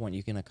standpoint,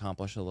 you can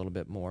accomplish a little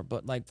bit more,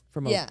 but like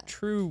from a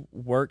true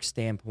work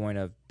standpoint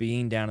of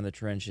being down in the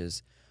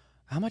trenches,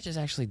 how much is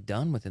actually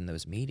done within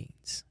those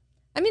meetings?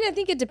 I mean, I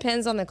think it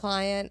depends on the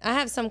client. I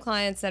have some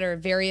clients that are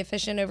very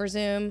efficient over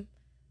Zoom.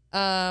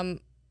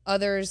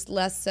 Others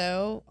less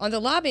so. On the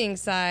lobbying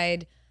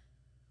side,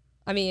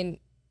 I mean,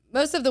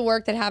 most of the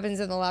work that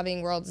happens in the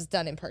lobbying world is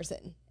done in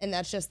person, and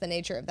that's just the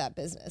nature of that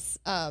business,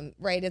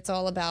 right? It's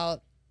all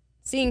about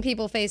seeing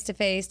people face to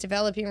face,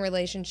 developing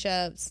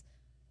relationships,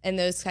 and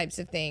those types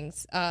of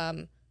things.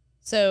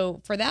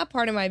 So for that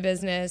part of my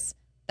business,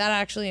 that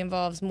actually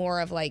involves more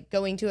of like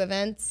going to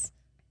events,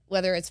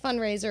 whether it's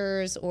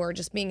fundraisers or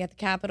just being at the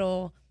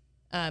Capitol,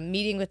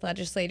 meeting with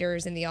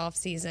legislators in the off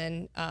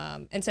season.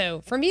 And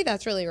so for me,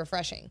 that's really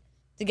refreshing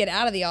to get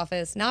out of the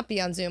office, not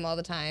be on Zoom all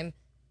the time,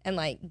 and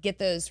like get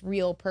those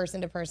real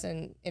person to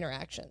person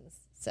interactions.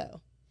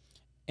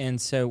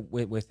 And so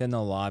within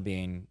the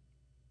lobbying,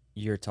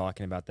 you're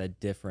talking about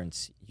that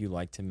difference you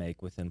like to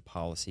make within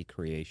policy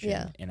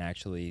creation and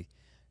actually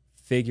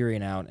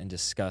figuring out and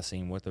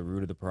discussing what the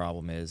root of the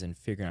problem is and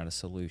figuring out a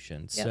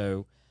solution.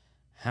 So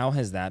how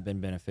has that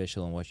been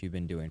beneficial in what you've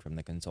been doing from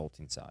the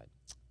consulting side?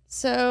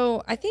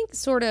 So I think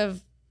sort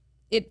of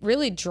it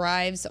really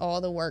drives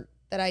all the work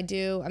that I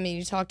do. I mean,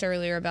 you talked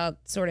earlier about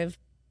sort of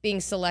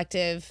being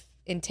selective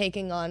in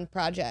taking on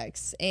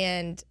projects.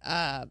 And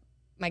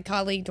my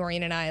colleague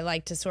Doreen and I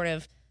like to sort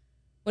of,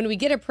 when we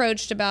get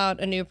approached about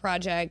a new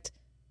project,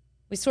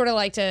 we sort of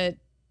like to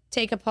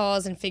take a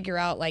pause and figure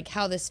out like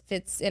how this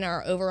fits in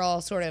our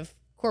overall sort of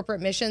corporate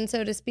mission,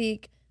 so to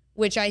speak,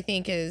 which I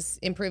think is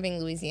improving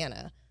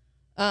Louisiana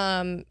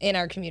in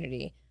our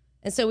community.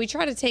 And so we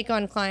try to take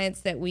on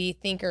clients that we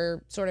think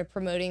are sort of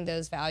promoting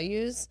those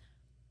values.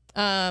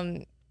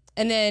 And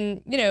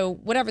then, you know,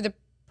 whatever the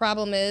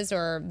problem is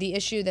or the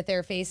issue that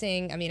they're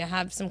facing. I mean, I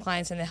have some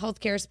clients in the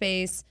healthcare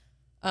space,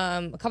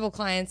 a couple of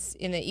clients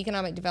in the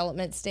economic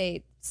development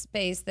space.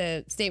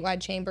 The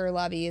statewide chamber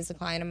lobby is a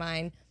client of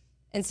mine.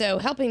 And so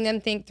helping them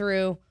think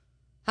through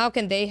how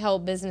can they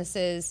help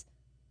businesses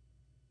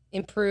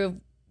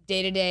improve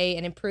day-to-day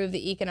and improve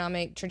the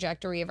economic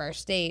trajectory of our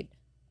state,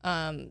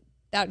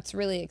 that's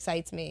really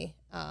excites me.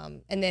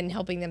 And then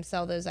helping them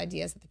sell those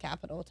ideas at the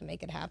Capitol to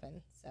make it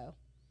happen.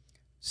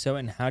 So,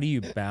 and how do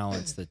you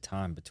balance the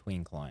time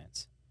between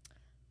clients?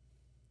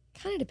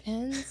 Kind of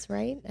depends,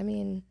 right? I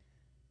mean,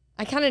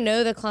 I kind of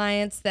know the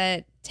clients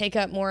that take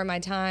up more of my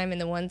time and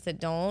the ones that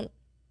don't.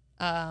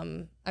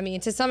 I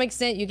mean, to some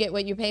extent, you get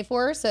what you pay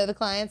for. So the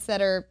clients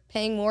that are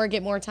paying more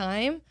get more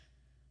time.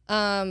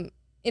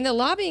 In the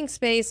lobbying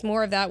space,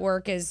 more of that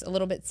work is a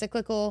little bit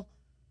cyclical.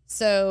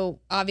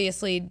 So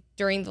obviously,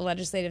 during the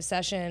legislative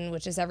session,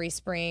 which is every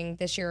spring,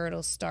 this year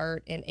it'll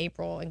start in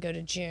April and go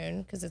to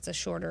June because it's a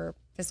shorter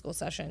fiscal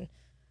session.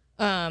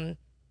 I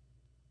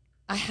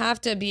have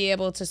to be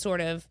able to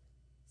sort of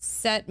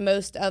set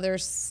most other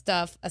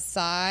stuff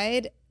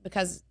aside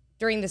because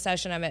during the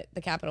session, I'm at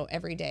the Capitol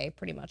every day,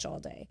 pretty much all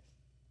day.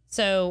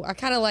 So I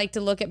kind of like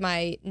to look at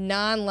my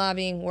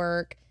non-lobbying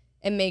work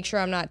and make sure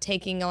I'm not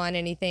taking on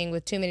anything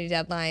with too many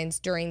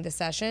deadlines during the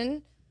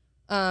session,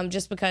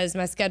 just because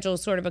my schedule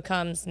sort of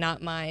becomes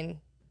not mine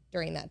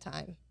during that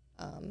time.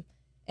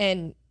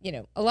 And you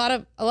know, a lot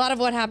of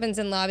what happens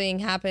in lobbying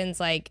happens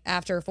like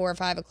after 4 or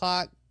 5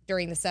 o'clock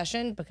during the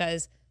session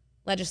because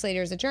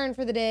legislators adjourn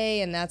for the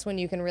day, and that's when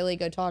you can really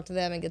go talk to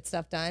them and get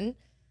stuff done.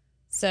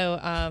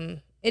 So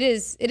it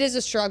is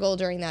a struggle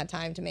during that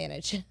time to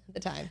manage the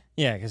time.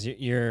 Yeah, because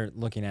you're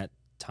looking at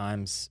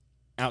times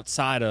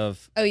outside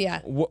of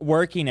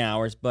working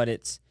hours, but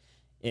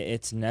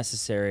it's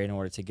necessary in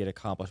order to get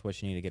accomplished what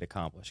you need to get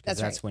accomplished. Because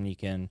that's when you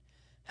can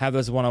have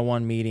those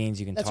one-on-one meetings.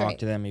 You can talk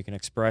to them. You can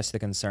express the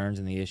concerns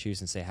and the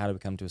issues and say, how do we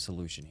come to a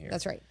solution here?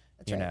 That's right.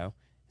 You know,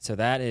 so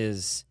that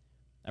is,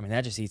 I mean,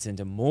 that just eats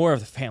into more of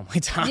the family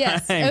time.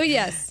 Yes. Oh,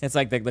 yes. It's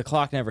like the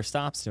clock never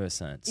stops to a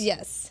sense.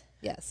 Yes.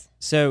 Yes.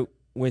 So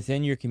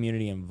within your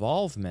community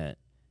involvement,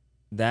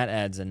 that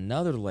adds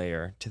another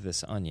layer to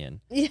this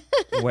onion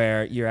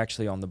where you're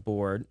actually on the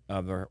board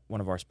of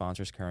one of our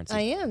sponsors,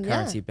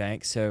 Currency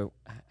Bank. So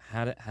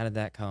how did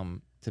that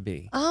come to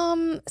be?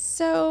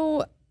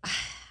 So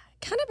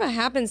kind of a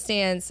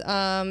happenstance.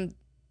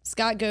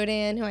 Scott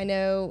Godin, who I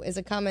know is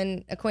a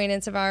common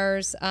acquaintance of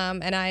ours,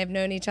 and I have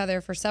known each other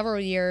for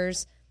several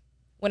years.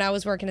 When I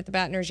was working at the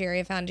Baton Rouge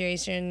Area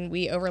Foundation,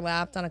 we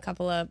overlapped on a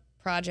couple of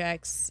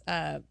projects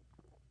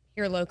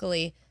here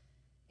locally.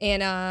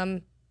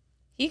 And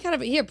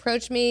he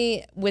approached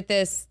me with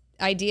this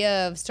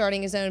idea of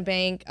starting his own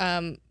bank.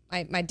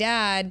 My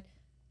dad,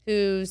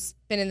 who's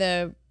been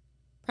in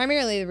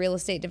primarily the real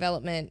estate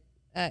development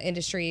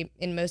industry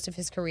in most of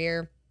his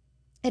career,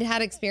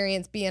 had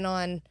experience being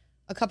on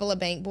a couple of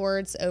bank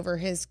boards over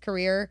his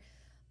career.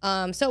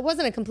 So it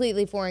wasn't a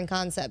completely foreign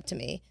concept to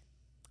me.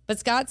 But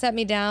Scott sat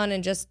me down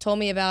and just told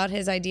me about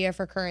his idea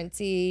for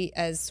Currency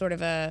as sort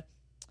of a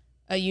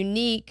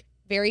unique,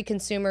 very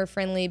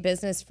consumer-friendly,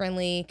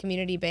 business-friendly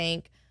community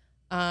bank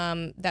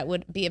that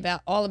would be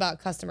all about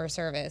customer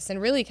service,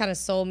 and really kind of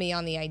sold me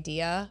on the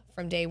idea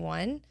from day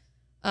one.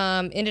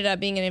 Ended up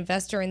being an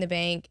investor in the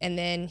bank, and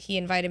then he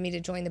invited me to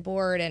join the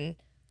board. And,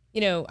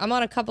 you know, I'm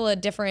on a couple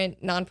of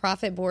different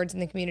nonprofit boards in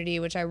the community,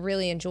 which I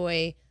really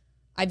enjoy.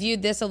 I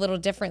viewed this a little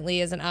differently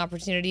as an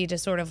opportunity to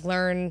sort of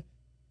learn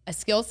a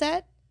skill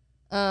set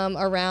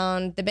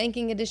around the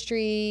banking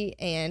industry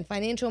and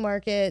financial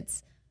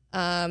markets.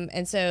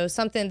 And so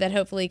something that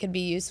hopefully could be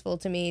useful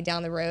to me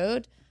down the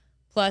road,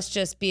 plus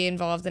just be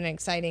involved in an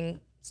exciting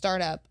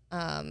startup.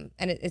 And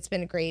it's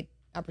been a great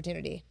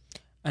opportunity.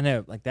 I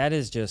know, like that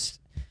is just,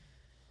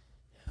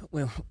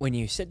 when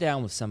you sit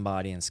down with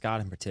somebody, and Scott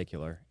in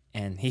particular,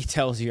 and he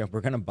tells you,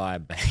 we're going to buy a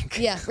bank.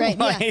 Yeah,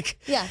 right.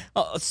 Yeah.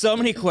 So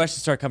many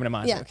questions start coming to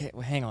mind. Yeah. Like, okay,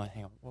 well, hang on.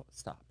 Well,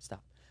 stop.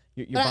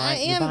 You're but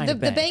buying a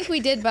bank. The bank we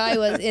did buy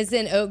is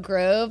in Oak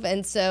Grove,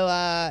 and so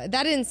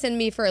that didn't send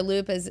me for a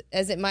loop as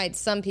it might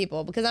some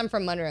people, because I'm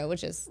from Monroe,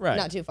 which is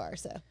not too far.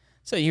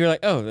 So you were like,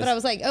 oh, but I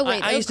was like, oh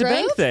wait, I Oak used Grove? to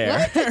bank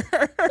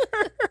there.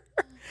 What?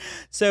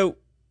 So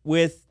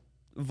with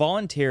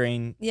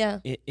volunteering,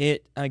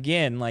 it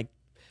again, like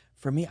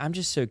for me, I'm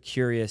just so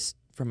curious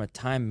from a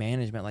time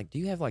management. Like, do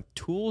you have like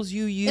tools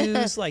you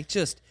use? Like,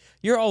 just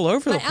you're all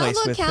over the place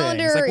Outlook with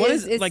calendar things. Like, what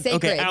is like,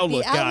 sacred. Okay,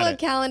 Outlook, the Outlook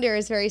calendar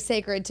is very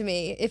sacred to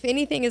me. If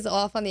anything is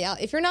off on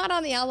if you're not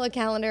on the Outlook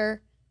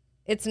calendar,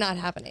 it's not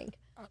happening.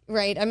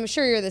 Right? I'm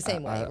sure you're the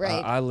same way,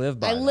 right? I live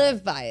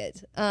by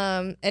it.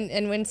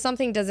 And when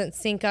something doesn't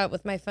sync up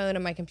with my phone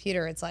and my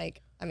computer, it's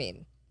like, I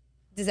mean,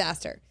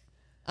 disaster.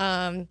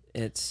 And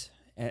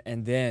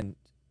then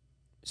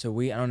I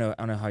don't know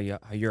how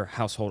your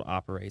household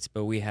operates,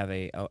 but we have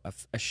a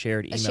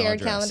shared email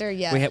shared address. calendar,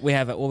 yeah. We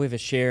have a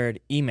shared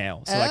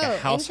email, so like a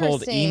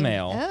household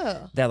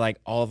email that like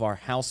all of our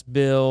house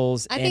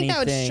bills. I think that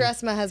would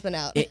stress my husband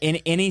out.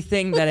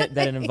 Anything that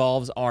it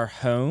involves our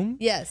home,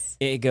 yes,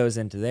 it goes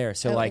into there.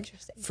 So like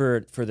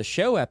for the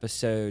show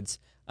episodes,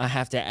 I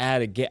have to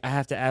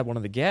add one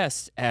of the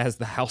guests as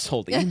the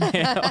household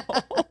email.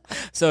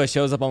 So it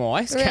shows up on my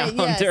wife's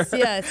calendar.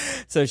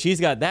 Yes. So she's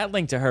got that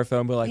link to her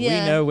phone, but like we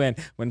know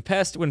when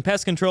pest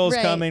control is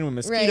coming, when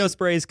mosquito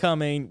spray is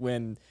coming,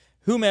 when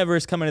whomever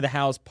is coming to the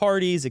house,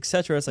 parties,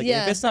 etc. It's like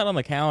if it's not on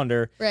the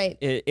calendar,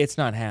 it's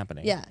not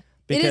happening. Yeah.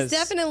 It is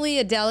definitely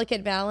a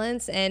delicate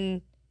balance,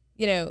 and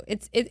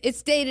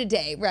it's day to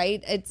day,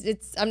 right?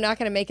 It's I'm not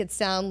going to make it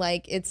sound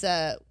like it's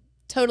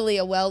totally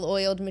a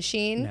well-oiled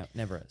machine. No,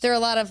 never is. There are a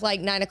lot of like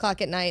 9 o'clock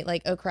at night,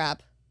 like, oh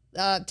crap,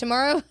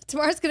 tomorrow's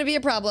going to be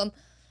a problem.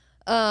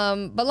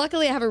 But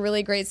luckily I have a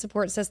really great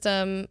support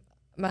system.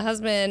 My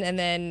husband and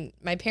then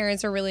my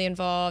parents are really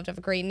involved. I have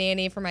a great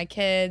nanny for my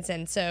kids.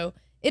 And so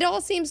it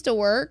all seems to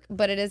work,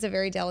 but it is a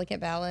very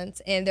delicate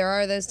balance. And there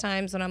are those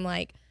times when I'm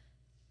like,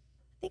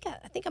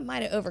 I think I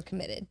might have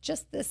overcommitted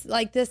just this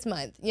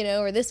month,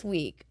 or this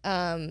week.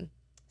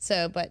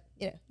 But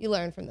you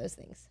learn from those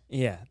things.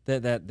 Yeah,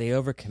 that the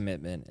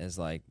overcommitment is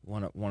like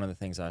one of the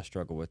things I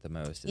struggle with the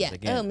most. Is,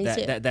 again, me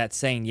too. That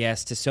saying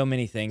yes to so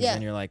many things,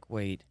 and you're like,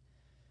 wait,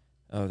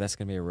 oh, that's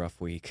gonna be a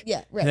rough week.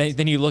 Yeah, right. And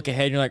then you look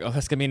ahead, and you're like, oh,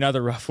 that's gonna be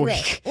another rough week.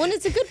 Right. Well, and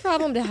it's a good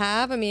problem to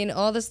have. I mean,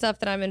 all the stuff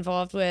that I'm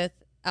involved with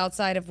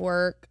outside of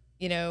work,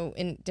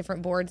 in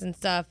different boards and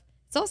stuff,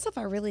 it's all stuff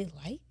I really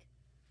like.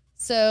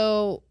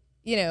 So,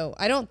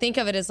 I don't think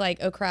of it as like,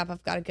 oh crap,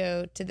 I've got to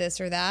go to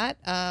this or that.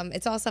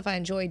 It's all stuff I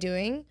enjoy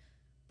doing,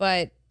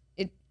 but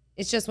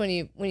it's just when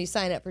you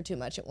sign up for too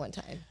much at one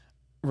time.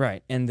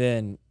 Right. And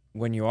then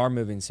when you are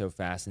moving so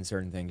fast in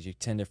certain things, you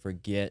tend to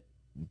forget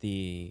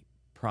the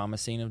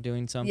promising of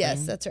doing something.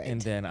 Yes, that's right. And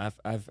then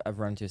I've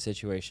run into a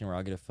situation where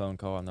I'll get a phone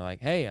call and they're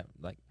like, "Hey," I'm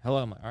like, "Hello,"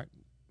 I'm like, "All right,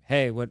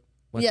 hey, what's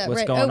going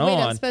on?" Oh, wait,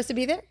 I'm supposed to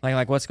be there?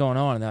 Like what's going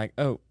on? And they're like,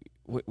 "Oh,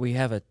 we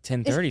have a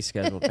 10:30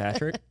 scheduled,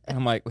 Patrick." And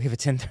I'm like, "We have a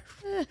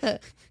 10:30."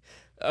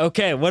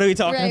 Okay, what are we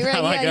talking about?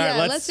 Right, like,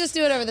 yeah, let's just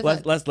do it over the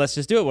phone. Let's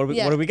just do it. What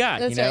do we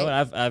got? That's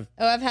right. And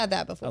I've had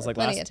that before. I was like,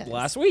 plenty of times.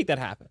 last week that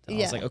happened. I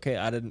was like, okay,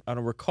 I don't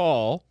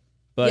recall.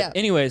 But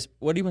anyways,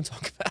 what do you want to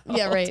talk about?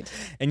 Yeah, right.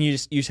 And you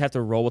just have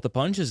to roll with the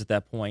punches at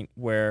that point,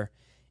 where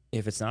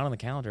if it's not on the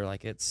calendar,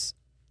 like it's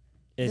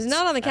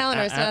not on the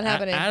calendar, it's not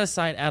happening. Out of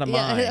sight, out of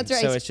mind. That's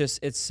right. So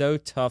it's so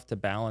tough to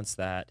balance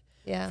that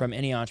from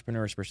any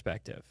entrepreneur's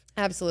perspective.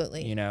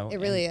 Absolutely. It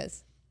really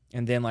is.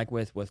 And then like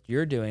with what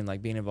you're doing,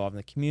 like being involved in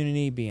the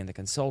community, being the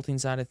consulting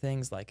side of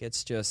things, like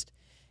it's just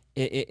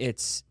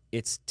it's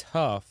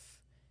tough.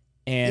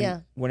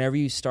 And whenever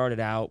you started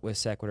out with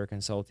Sequitur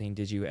Consulting,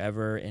 did you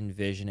ever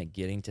envision it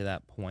getting to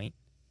that point?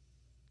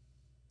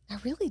 I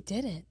really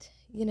didn't.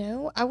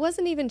 I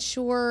wasn't even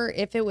sure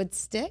if it would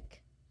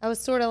stick. I was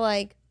sort of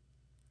like,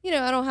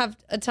 I don't have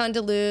a ton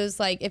to lose.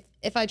 Like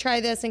if I try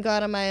this and go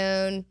out on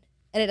my own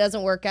and it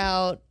doesn't work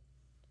out,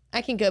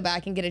 I can go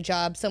back and get a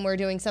job somewhere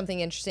doing something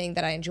interesting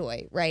that I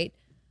enjoy, right?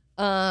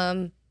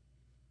 But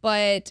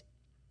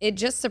it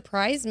just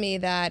surprised me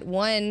that,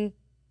 one,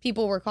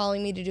 people were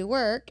calling me to do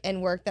work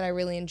that I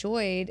really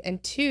enjoyed,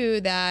 and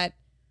two, that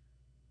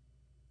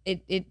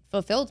it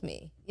fulfilled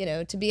me,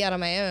 to be out on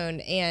my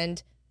own.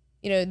 And,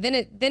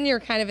 then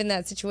you're kind of in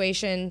that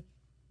situation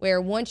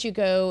where once you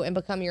go and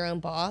become your own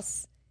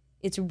boss,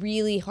 it's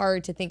really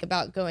hard to think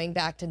about going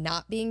back to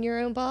not being your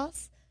own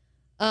boss.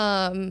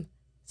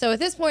 So at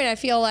this point, I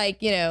feel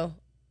like,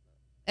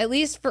 at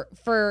least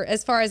for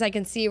as far as I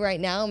can see right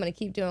now, I'm going to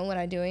keep doing what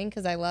I'm doing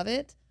because I love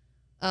it.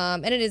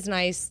 And it is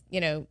nice,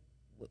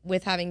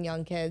 with having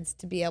young kids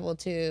to be able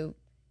to,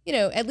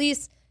 at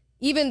least,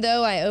 even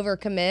though I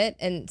overcommit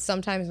and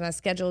sometimes my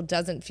schedule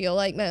doesn't feel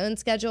like my own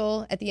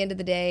schedule, at the end of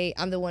the day,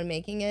 I'm the one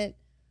making it.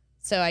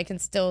 So I can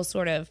still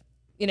sort of,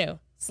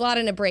 slot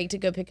in a break to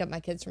go pick up my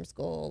kids from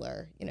school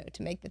or,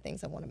 to make the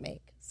things I want to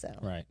make. So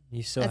right.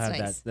 You still have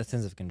that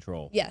sense of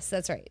control. Yes,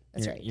 that's right.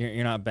 That's right.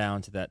 You're not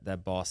bound to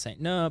that boss saying,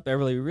 "No,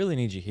 Beverly, we really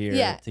need you here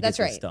to get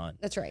this done."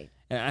 That's right.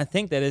 And I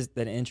think that is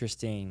that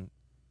interesting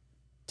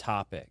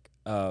topic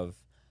of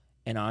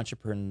an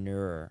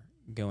entrepreneur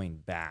going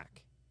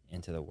back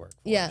into the workforce.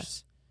 Yeah.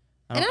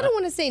 I don't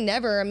want to say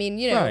never. I mean,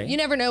 you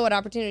never know what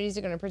opportunities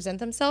are going to present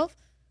themselves.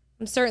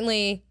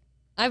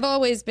 I've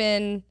always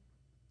been,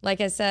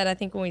 like I said, I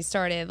think when we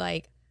started,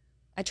 like,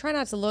 I try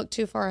not to look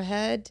too far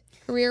ahead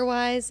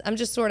career-wise. I'm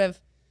just sort of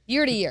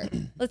year to year.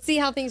 Let's see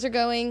how things are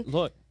going.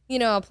 Look.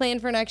 I'll plan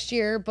for next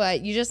year,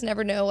 but you just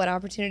never know what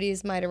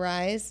opportunities might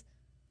arise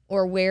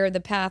or where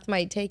the path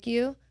might take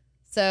you.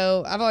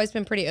 So I've always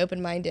been pretty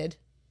open-minded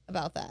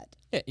about that.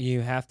 Yeah,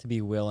 you have to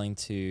be willing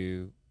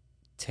to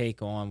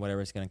take on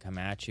whatever's going to come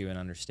at you and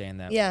understand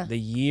that the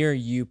year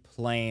you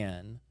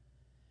plan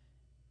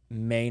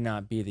may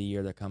not be the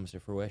year that comes to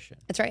fruition.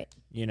 That's right.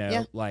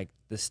 Like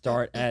the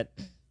start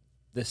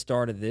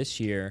of this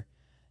year,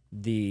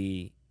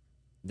 the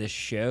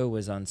show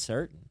was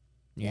uncertain.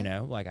 You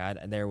know, like I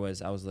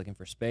was looking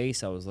for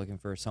space. I was looking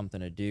for something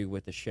to do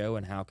with the show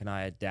and how can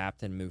I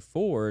adapt and move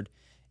forward.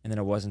 And then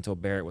it wasn't until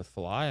Barrett with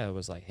Falaya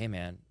was like, hey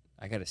man,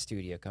 I got a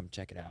studio, come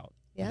check it out.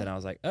 Yeah. And then I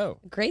was like, oh,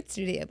 great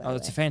studio. By the way.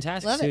 It's a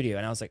fantastic Love studio.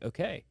 And I was like,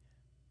 okay,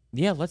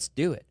 yeah, let's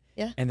do it.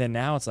 Yeah. And then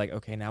now it's like,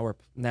 okay, now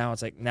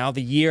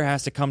the year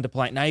has to come to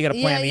plan. Now you got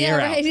to plan the year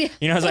right, out. yeah.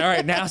 You know, I was like, all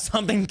right, now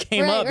something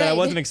came up that I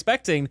wasn't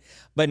expecting,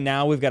 but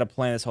now we've got to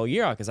plan this whole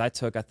year out. Cause I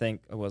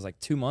think it was like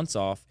 2 months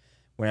off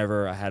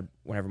whenever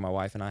my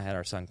wife and I had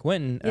our son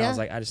Quentin. And I was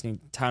like, I just need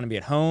time to be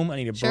at home. I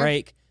need a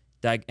break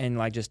and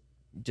like just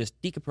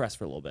decompress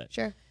for a little bit.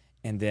 Sure.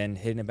 And then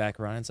hitting it back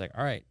around. It's like,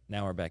 all right,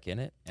 now we're back in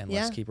it and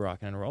let's keep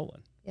rocking and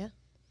rolling. Yeah.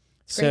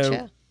 Great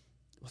show.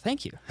 Well,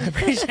 thank you. I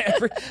appreciate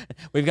it.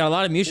 We've got a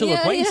lot of mutual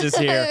acquaintances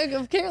here.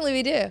 Apparently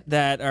we do.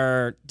 That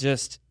are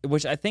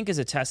which I think is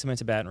a testament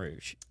to Baton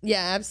Rouge.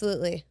 Yeah,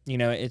 absolutely. You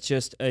know, it's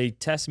just a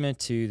testament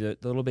to the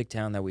little big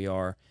town that we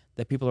are,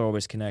 that people are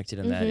always connected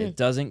and that it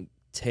doesn't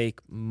take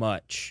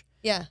much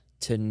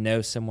to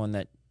know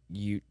someone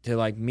to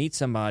like meet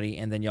somebody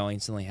and then y'all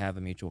instantly have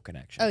a mutual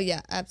connection. Oh,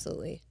 yeah,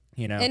 absolutely.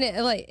 You know? And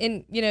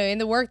in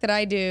the work that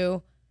I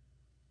do,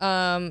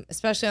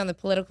 especially on the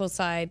political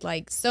side,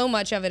 like so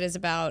much of it is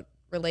about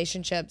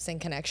relationships and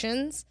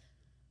connections.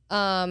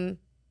 I've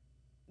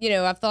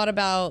thought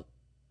about,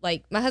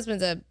 like, my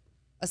husband's a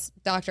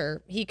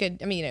doctor. He could,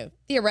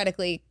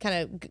 theoretically kind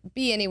of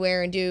be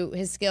anywhere and do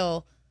his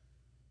skill.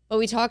 But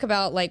we talk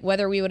about like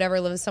whether we would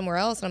ever live somewhere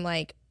else. And I'm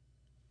like,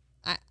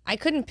 I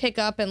couldn't pick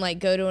up and like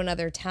go to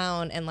another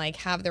town and like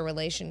have the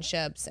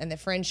relationships and the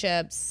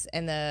friendships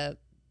and the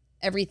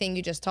everything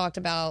you just talked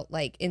about,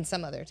 like in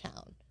some other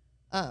town.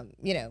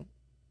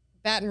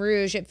 Baton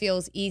Rouge, it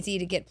feels easy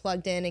to get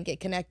plugged in and get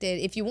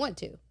connected if you want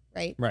to,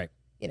 right? Right.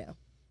 Yeah.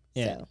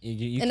 So.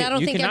 I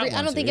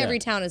don't think every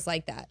town is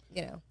like that.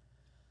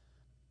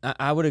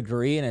 I would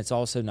agree, and it's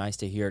also nice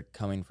to hear it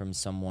coming from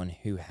someone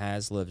who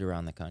has lived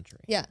around the country.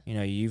 Yeah.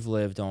 You've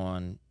lived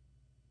on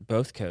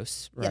both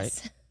coasts, right?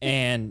 Yes.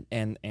 and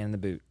the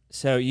boot.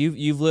 So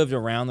you've lived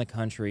around the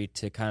country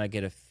to kind of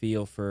get a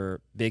feel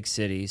for big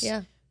cities,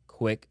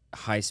 quick,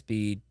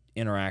 high-speed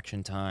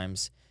interaction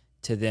times,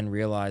 to then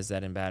realize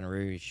that in Baton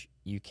Rouge,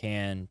 you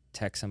can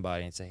text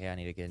somebody and say, hey, I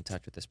need to get in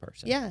touch with this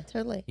person. Yeah,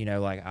 totally.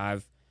 Like I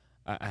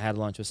had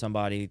lunch with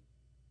somebody.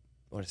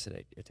 What is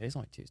today? Today's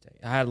only Tuesday.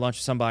 I had lunch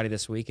with somebody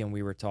this week, and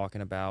we were talking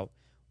about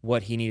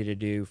what he needed to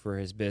do for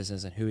his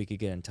business and who he could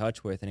get in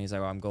touch with. And he's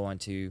like, well, I'm going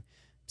to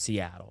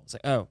Seattle. It's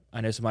like, oh,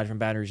 I know somebody from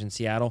Baton Rouge in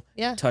Seattle.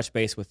 Yeah. Touch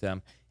base with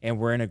them. And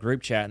we're in a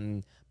group chat,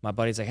 and my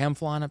buddy's like, hey, I'm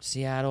flying up to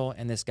Seattle.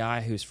 And this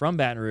guy who's from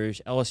Baton Rouge,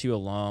 LSU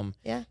alum,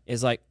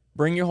 is like,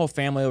 bring your whole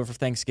family over for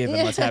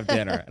Thanksgiving. Let's have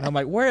dinner. And I'm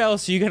like, where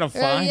else are you going to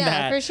find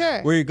that? For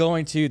sure. Where you're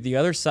going to the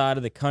other side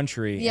of the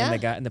country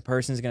and the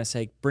person's going to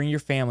say, bring your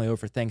family over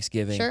for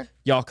Thanksgiving. Sure.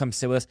 Y'all come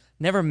sit with us.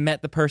 Never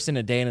met the person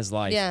a day in his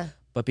life. Yeah.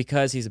 But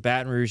because he's a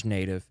Baton Rouge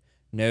native,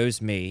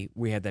 knows me,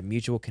 we have that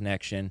mutual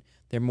connection.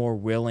 They're more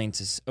willing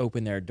to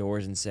open their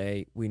doors and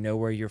say, we know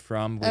where you're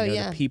from. We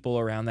know the people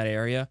around that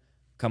area.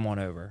 Come on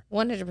over.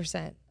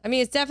 100%.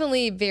 It's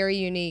definitely very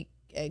unique.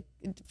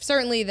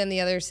 Certainly than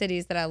the other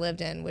cities that I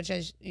lived in, which,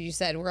 as you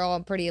said, we're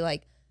all pretty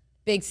like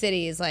big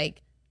cities,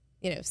 like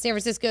San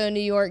Francisco, New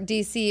York,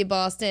 DC,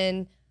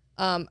 Boston,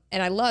 and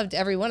I loved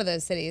every one of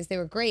those cities. They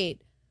were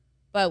great.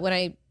 But when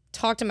I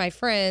talk to my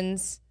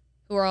friends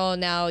who are all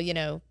now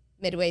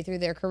midway through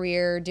their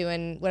career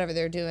doing whatever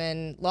they're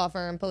doing, law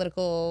firm,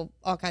 political,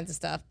 all kinds of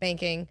stuff,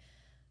 banking,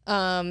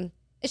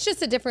 it's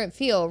just a different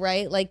feel,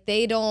 right? Like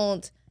they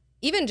don't,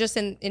 even just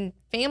in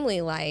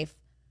family life,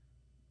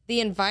 the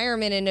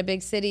environment in a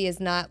big city is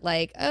not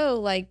like, oh,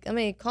 like, I'm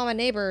going to call my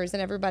neighbors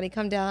and everybody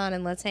come down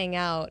and let's hang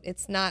out.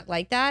 It's not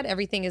like that.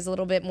 Everything is a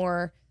little bit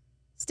more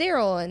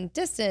sterile and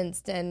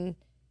distanced, and,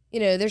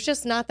 there's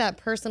just not that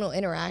personal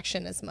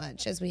interaction as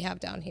much as we have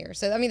down here.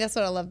 So, that's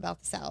what I love about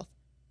the South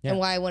and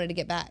why I wanted to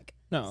get back.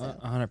 No,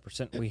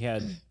 100%. We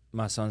had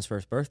my son's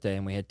first birthday,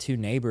 and we had two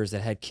neighbors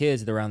that had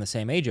kids that around the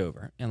same age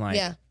over. And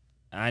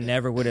I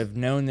never would have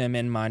known them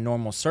in my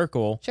normal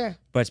circle. Sure.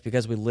 But it's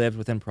because we lived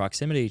within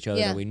proximity to each other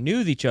that we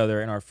knew each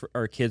other, and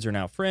our kids are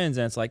now friends.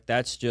 And it's like,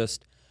 that's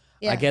just,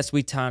 I guess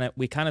we kind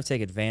of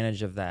take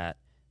advantage of that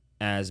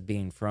as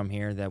being from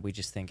here, that we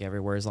just think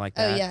everywhere is like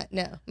that. Oh, yeah.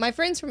 No. My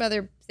friends from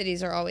other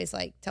cities are always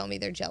like, tell me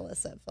they're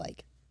jealous of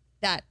like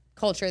that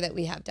culture that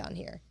we have down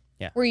here.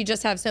 Yeah. Where you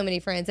just have so many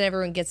friends and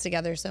everyone gets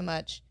together so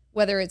much,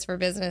 whether it's for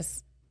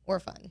business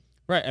or fun.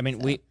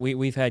 Right.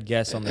 We've had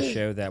guests on the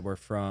show that were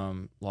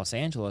from Los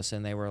Angeles,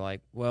 and they were like,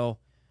 well,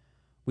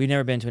 we've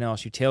never been to an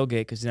LSU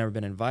tailgate because we've never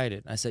been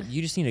invited. I said,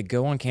 you just need to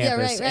go on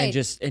campus and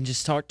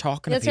just start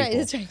talking to people.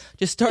 That's right.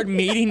 Just start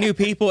meeting new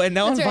people, and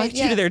they'll invite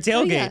you to their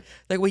tailgate.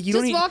 Like, well, you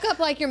just walk up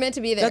like you're meant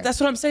to be there. That's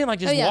what I'm saying. Like,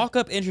 just walk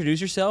up,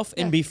 introduce yourself,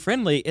 and be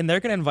friendly, and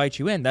they're going to invite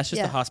you in. That's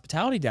just the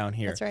hospitality down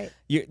here. That's right.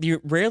 You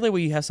rarely will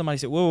you have somebody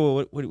say,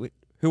 whoa,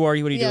 who are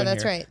you? What are you doing here? Yeah,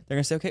 that's right. They're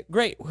going to say, okay,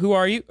 great. Who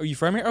are you? Are you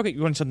from here? Okay,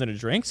 you want something to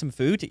drink, some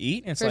food to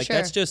eat? And it's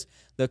that's just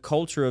the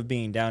culture of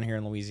being down here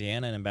in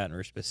Louisiana and in Baton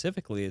Rouge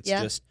specifically. It's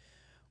just,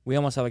 we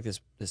almost have like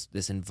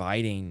this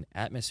inviting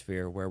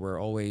atmosphere where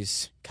we're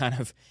always kind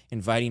of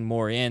inviting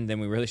more in than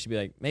we really should be,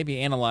 like maybe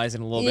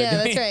analyzing a little bit. Yeah,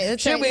 that's right.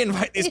 Should we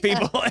invite these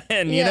people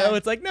in? You know,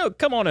 it's like, no,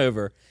 come on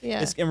over.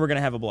 Yeah. And we're going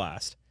to have a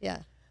blast. Yeah.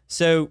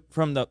 So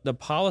from the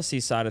policy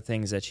side of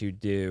things that you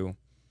do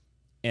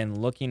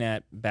and looking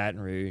at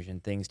Baton Rouge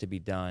and things to be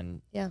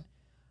done,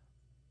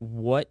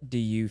 what do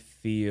you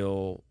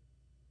feel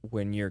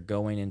when you're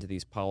going into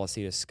these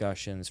policy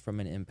discussions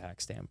from an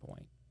impact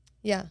standpoint?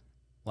 Yeah.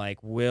 Like,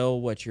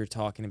 will what you're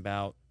talking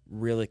about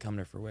really come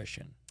to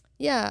fruition?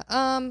 Yeah,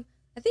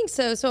 I think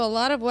so. So a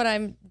lot of what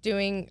I'm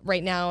doing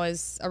right now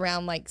is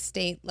around like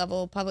state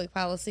level public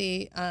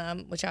policy,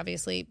 which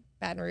obviously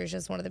Baton Rouge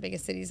is one of the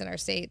biggest cities in our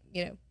state.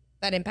 You know,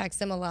 that impacts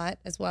them a lot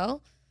as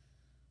well.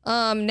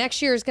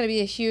 Next year is going to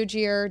be a huge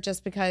year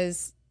just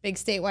because big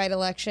statewide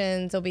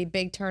elections. There'll be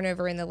big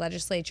turnover in the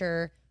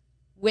legislature.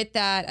 With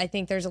that, I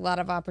think there's a lot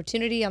of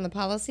opportunity on the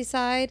policy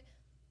side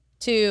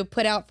to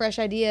put out fresh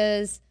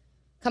ideas,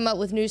 come up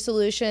with new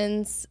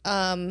solutions.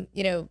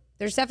 You know,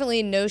 there's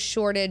definitely no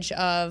shortage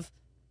of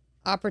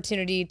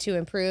opportunity to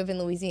improve in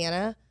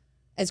Louisiana.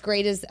 As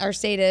great as our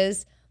state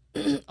is,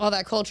 all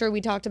that culture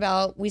we talked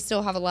about, we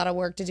still have a lot of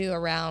work to do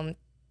around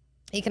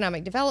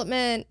economic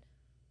development,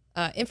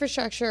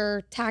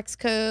 infrastructure, tax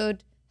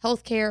code,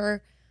 healthcare.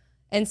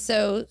 And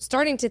so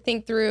starting to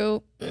think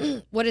through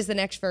what is the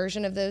next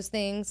version of those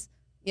things.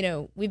 You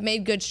know, we've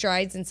made good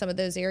strides in some of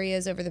those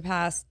areas over the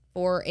past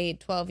 4, 8,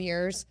 12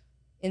 years.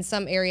 In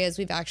some areas,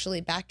 we've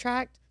actually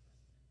backtracked.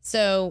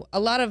 So a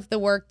lot of the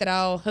work that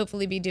I'll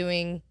hopefully be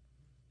doing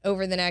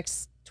over the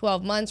next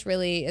 12 months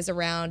really is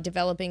around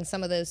developing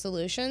some of those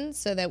solutions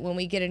so that when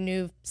we get a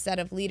new set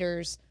of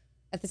leaders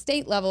at the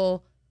state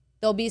level,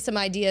 there'll be some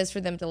ideas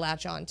for them to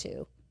latch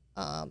onto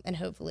and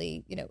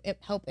hopefully, you know,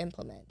 help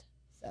implement.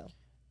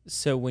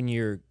 So when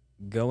you're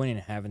going and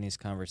having these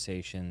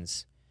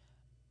conversations,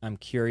 I'm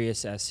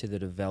curious as to the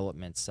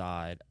development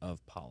side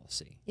of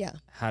policy. Yeah.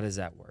 How does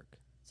that work?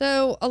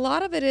 So a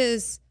lot of it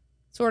is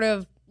sort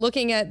of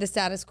looking at the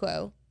status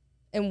quo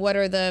and what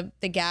are the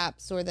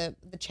gaps or the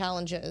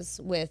challenges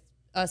with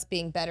us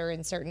being better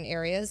in certain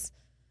areas.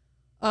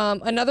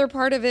 Another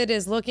part of it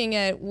is looking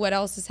at what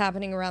else is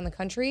happening around the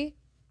country.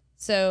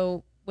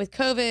 So with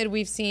COVID,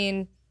 we've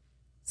seen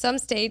some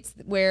states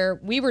where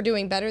we were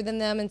doing better than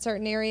them in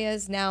certain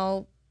areas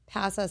now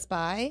pass us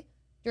by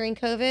during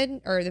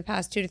COVID or the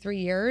past 2 to 3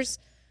 years.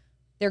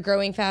 They're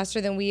growing faster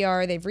than we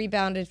are. They've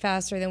rebounded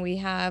faster than we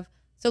have.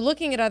 So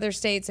looking at other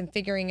states and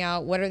figuring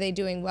out what are they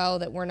doing well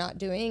that we're not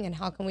doing and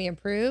how can we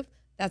improve,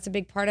 that's a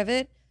big part of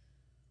it.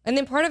 And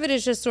then part of it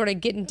is just sort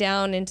of getting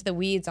down into the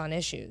weeds on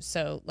issues.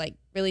 So like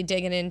really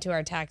digging into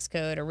our tax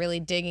code or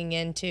really digging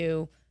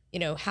into, you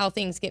know, how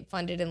things get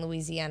funded in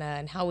Louisiana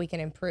and how we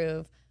can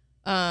improve.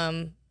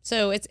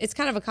 So it's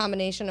kind of a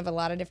combination of a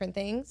lot of different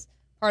things.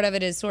 Part of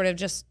it is sort of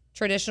just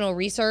traditional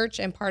research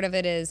and part of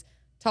it is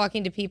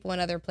talking to people in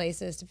other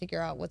places to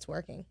figure out what's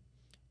working.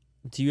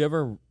 Do you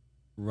ever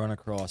run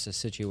across a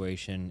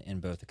situation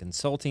in both the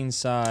consulting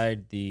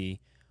side, the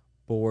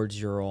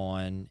boards you're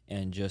on,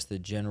 and just the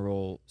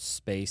general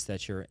space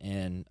that you're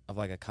in of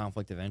like a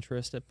conflict of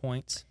interest at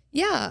points?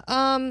 Yeah,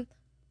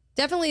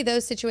 definitely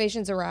those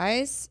situations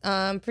arise,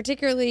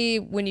 particularly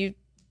when you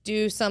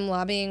do some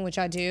lobbying, which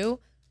I do.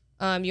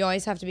 You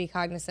always have to be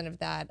cognizant of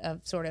that,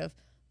 of sort of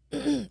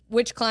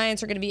which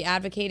clients are going to be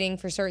advocating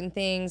for certain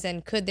things,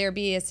 and could there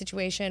be a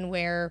situation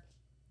where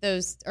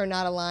those are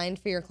not aligned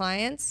for your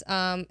clients?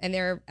 And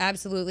there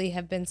absolutely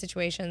have been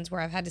situations where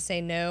I've had to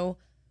say no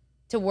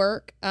to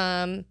work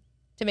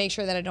to make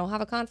sure that I don't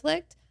have a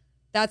conflict.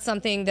 That's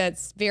something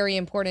that's very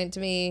important to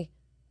me.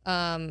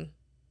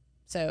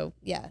 So,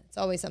 yeah, it's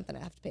always something I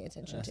have to pay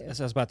attention to.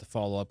 As I was about to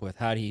follow up with,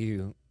 how do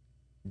you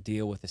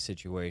deal with a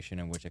situation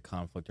in which a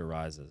conflict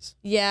arises?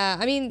 Yeah,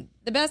 I mean,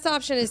 the best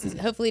option is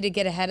hopefully to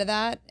get ahead of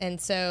that.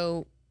 And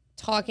so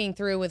talking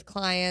through with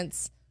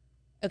clients,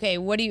 okay,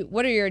 what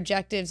are your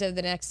objectives over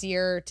the next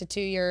year to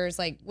 2 years?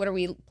 Like, what are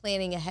we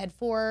planning ahead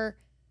for?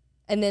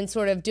 And then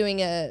sort of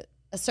doing a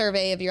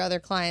survey of your other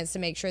clients to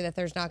make sure that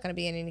there's not going to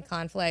be any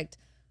conflict.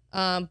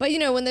 But, you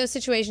know, when those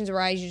situations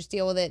arise, you just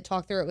deal with it,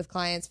 talk through it with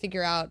clients,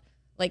 figure out,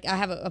 like, I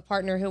have a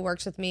partner who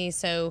works with me,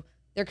 so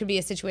there could be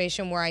a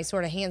situation where I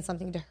sort of hand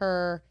something to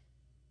her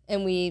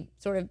and we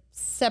sort of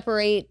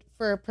separate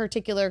for a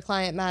particular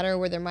client matter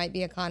where there might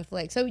be a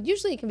conflict. So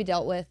usually it can be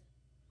dealt with.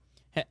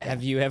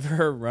 Have you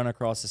ever run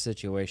across a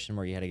situation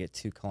where you had to get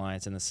 2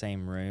 clients in the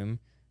same room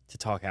to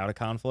talk out a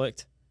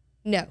conflict?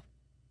 No.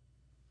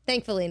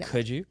 Thankfully not.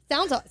 Could you?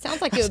 Sounds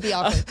like it would be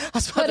awkward. I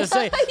was about to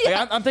say,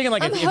 yeah. I'm thinking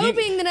like I'm if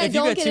hoping you, that I if you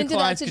don't got get 2 into that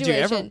clients, could you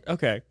ever? situation.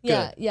 Okay,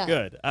 Yeah, good, yeah.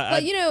 good.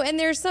 But, you know, and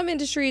there's some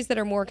industries that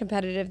are more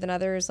competitive than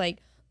others.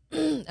 Like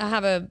I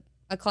have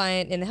a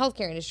client in the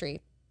healthcare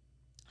industry,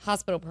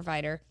 hospital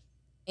provider,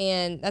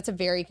 and that's a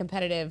very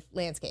competitive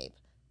landscape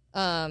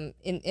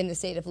in the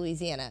state of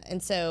Louisiana.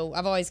 And so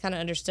I've always kind of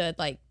understood,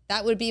 like,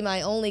 that would be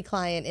my only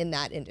client in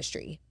that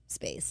industry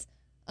space.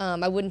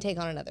 I wouldn't take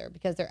on another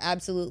because there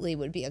absolutely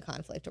would be a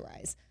conflict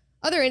arise.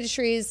 Other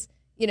industries,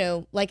 you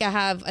know, like I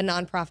have a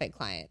nonprofit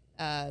client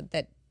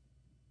that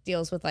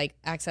deals with like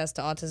access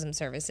to autism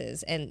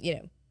services, and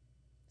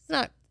it's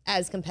not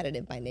as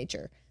competitive by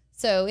nature.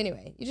 So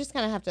anyway, you just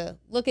kind of have to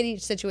look at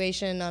each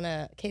situation on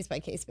a case by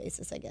case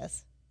basis, I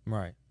guess.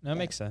 Right. That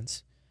makes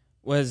sense.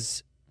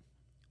 Was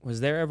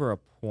there ever a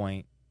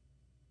point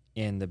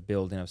in the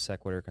building of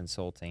Sequitur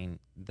Consulting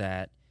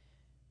that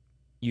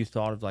you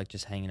thought of like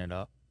just hanging it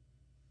up?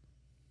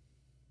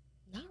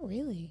 Not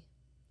really.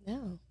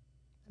 No.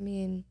 I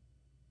mean,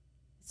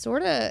 it's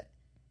sort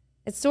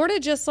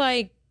of just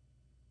like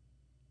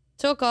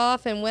took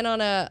off and went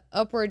on a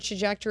upward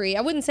trajectory.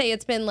 I wouldn't say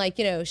it's been like,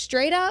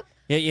 straight up.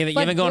 Yeah, you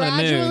haven't gone to the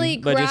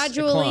moon, but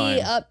gradually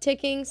just a climb.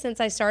 upticking since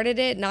I started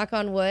it. Knock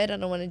on wood. I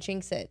don't want to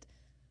jinx it.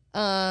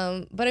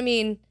 But I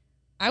mean,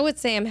 I would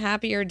say I'm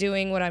happier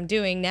doing what I'm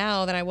doing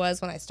now than I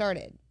was when I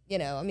started.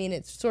 I mean,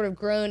 it's sort of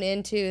grown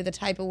into the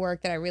type of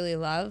work that I really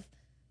love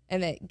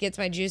and that gets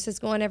my juices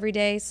going every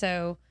day.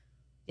 So,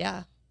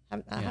 yeah,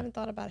 I haven't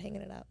thought about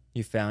hanging it up.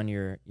 You found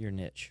your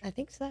niche. I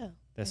think so.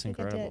 That's I think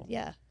incredible. I did.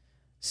 Yeah.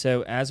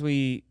 So as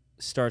we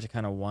start to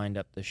kind of wind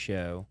up the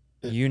show,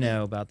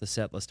 about the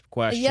set list of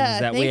questions Yeah,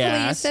 that we thankfully you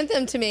asked. sent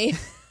them to me.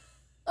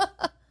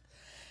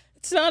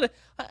 It's not.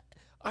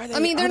 Are they? I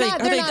mean, they're not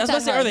that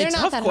hard. Are they They're not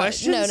tough that hard.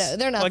 questions? No,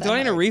 they're not Like, that do I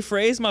need to hard.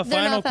 rephrase my They're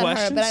final not that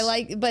questions?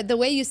 hard, but the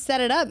way you set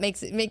it up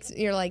makes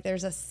you're like,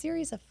 there's a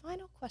series of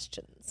final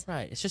questions.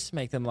 Right. It's just to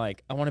make them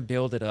like, I want to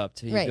build it up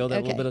to Right, build that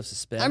okay. little bit of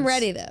suspense. I'm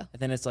ready though. And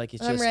then it's like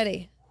I'm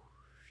ready.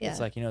 Yeah. It's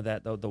like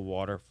that the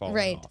water falling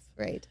Right. off.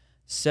 Right.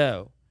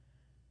 So,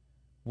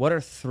 what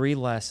are 3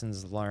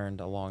 lessons learned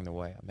along the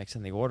way? I'm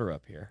mixing the order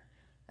up here.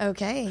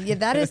 Okay. Yeah,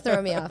 that is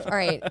throwing me off. All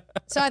right.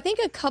 So I think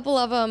a couple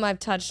of them I've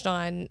touched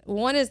on.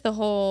 One is the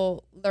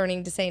whole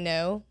learning to say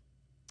no,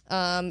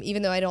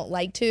 even though I don't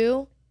like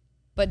to,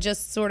 but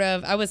just sort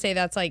of, I would say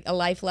that's like a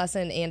life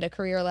lesson and a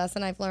career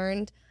lesson I've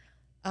learned.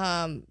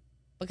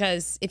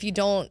 Because if you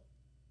don't,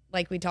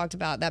 like we talked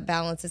about, that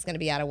balance is going to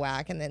be out of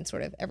whack and then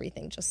sort of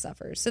everything just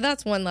suffers. So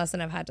that's one lesson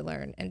I've had to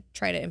learn and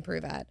try to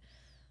improve at.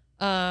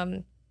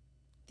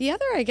 The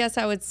other, I guess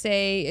I would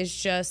say, is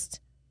just,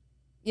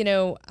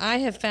 I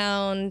have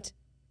found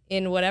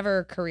in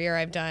whatever career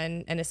I've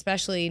done, and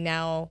especially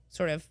now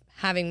sort of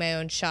having my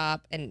own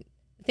shop, and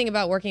the thing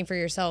about working for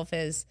yourself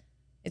is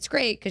it's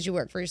great because you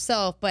work for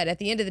yourself, but at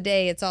the end of the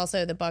day, it's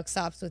also the buck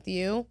stops with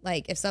you.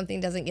 Like if something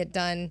doesn't get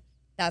done,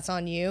 that's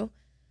on you.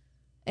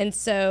 And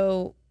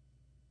so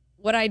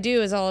what I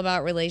do is all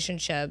about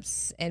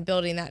relationships and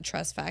building that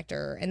trust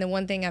factor. And the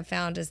one thing I've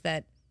found is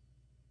that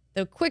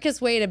the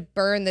quickest way to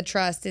burn the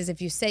trust is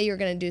if you say you're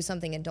going to do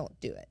something and don't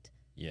do it.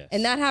 Yes.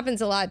 And that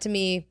happens a lot to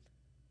me,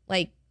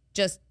 like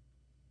just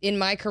in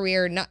my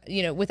career, not,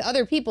 with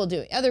other people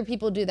do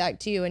that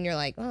to you. And you're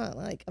like, oh,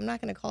 like, I'm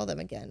not going to call them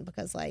again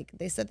because like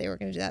they said they were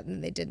going to do that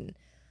and they didn't.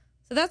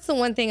 So that's the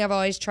one thing I've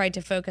always tried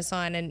to focus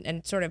on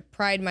and sort of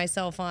pride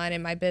myself on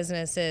in my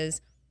business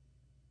is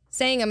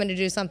saying I'm going to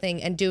do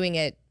something and doing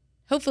it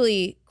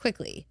hopefully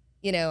quickly.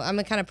 I'm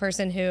the kind of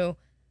person who,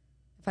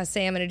 if I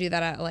say I'm going to do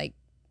that, I like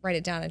write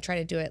it down and try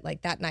to do it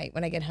like that night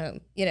when I get home,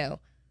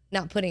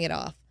 not putting it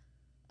off.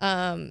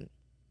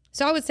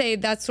 So I would say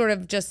that's sort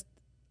of just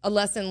a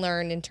lesson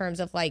learned in terms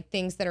of like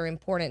things that are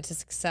important to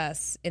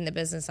success in the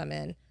business I'm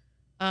in.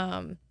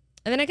 And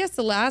then I guess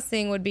the last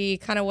thing would be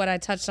kind of what I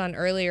touched on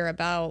earlier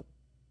about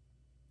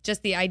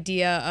just the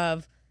idea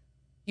of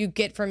you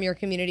get from your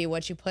community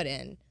what you put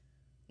in.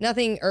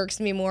 Nothing irks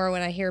me more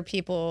when I hear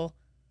people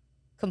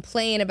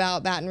complain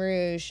about Baton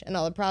Rouge and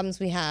all the problems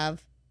we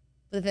have,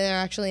 but they're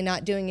actually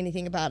not doing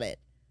anything about it.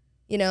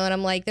 And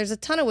I'm like, there's a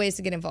ton of ways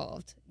to get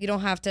involved. You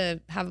don't have to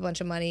have a bunch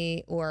of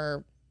money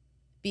or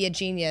be a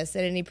genius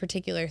at any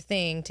particular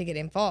thing to get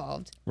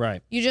involved.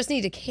 Right. You just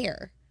need to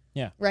care.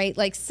 Yeah. Right?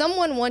 Like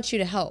someone wants you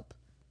to help.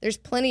 There's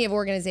plenty of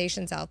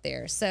organizations out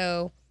there.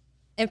 So,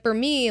 and for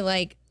me,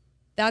 like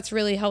that's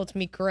really helped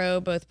me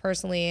grow both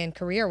personally and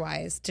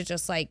career-wise to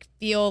just like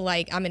feel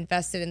like I'm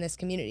invested in this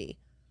community.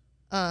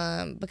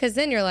 Because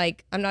then you're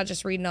like, I'm not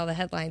just reading all the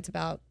headlines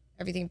about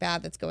everything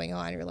bad that's going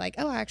on. You're like,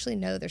 oh, I actually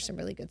know there's some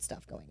really good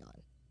stuff going on.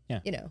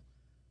 Yeah.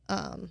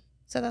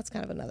 So that's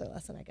kind of another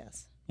lesson, I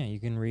guess. Yeah, you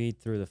can read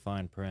through the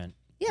fine print.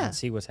 Yeah. And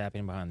see what's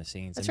happening behind the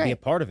scenes That's and be right.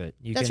 a part of it.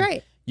 That's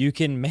right. You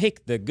can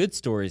make the good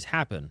stories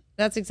happen.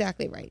 That's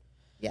exactly right.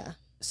 Yeah.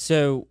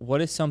 So,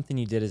 what is something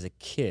you did as a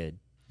kid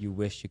you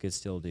wish you could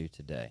still do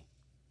today?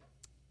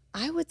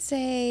 I would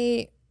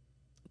say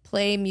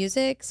play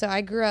music. So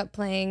I grew up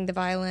playing the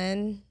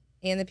violin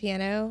and the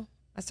piano.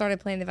 I started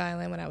playing the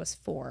violin when I was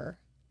 4,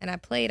 and I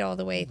played all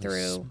the way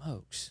through.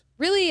 Smokes.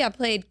 Really, I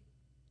played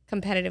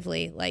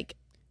competitively, like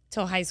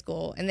till high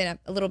school, and then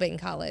a little bit in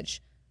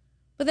college.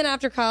 But then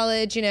after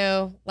college,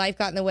 life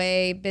got in the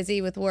way,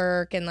 busy with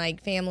work and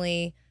like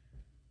family.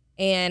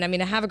 And I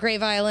mean, I have a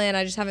great violin.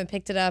 I just haven't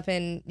picked it up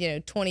in,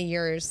 20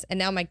 years. And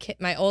now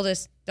my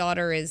oldest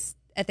daughter is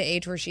at the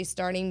age where she's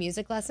starting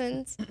music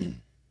lessons.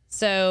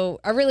 So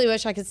I really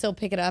wish I could still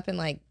pick it up and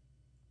like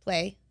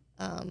play.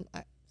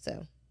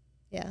 So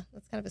yeah,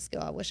 that's kind of a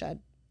skill I wish I'd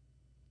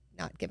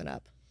not given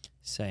up.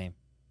 Same.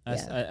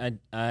 Yeah.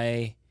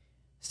 I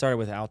started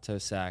with alto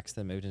sax,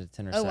 then moved into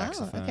tenor Oh, wow.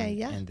 saxophone, Okay,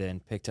 yeah. and then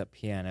picked up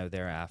piano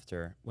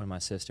thereafter when my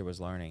sister was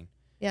learning,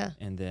 Yeah.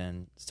 and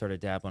then started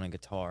dabbling in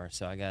guitar.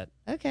 So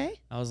Okay.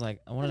 I was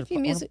like, I a wanted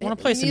few to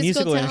play some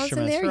musical talents in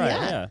instruments, there,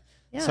 right? yeah.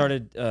 Yeah.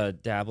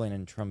 Started dabbling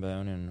in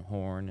trombone and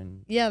horn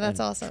and Yeah, that's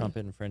and awesome.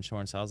 trumpet and French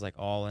horn. So I was like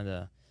all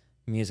into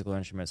musical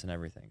instruments and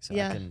everything. So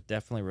Yeah. I can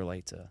definitely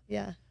relate to.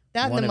 Yeah.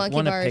 That and the wanna- monkey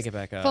wanna bars. pick it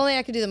back up. If only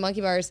I could do the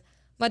monkey bars.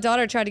 My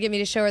daughter tried to get me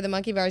to show her the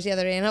monkey bars the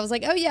other day, and I was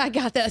like, oh, yeah, I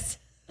got this.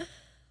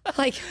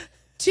 Like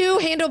 2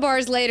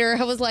 handlebars later,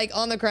 I was like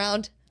on the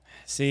ground.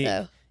 See,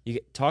 So. you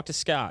talk to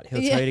Scott. He'll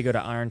Yeah. tell you to go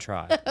to Iron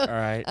Tribe. All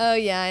right. Oh,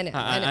 yeah, I know.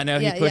 I know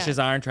Yeah, he pushes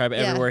Iron Tribe Yeah.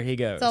 everywhere he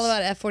goes. It's all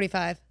about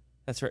F45.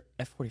 That's right.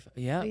 F45.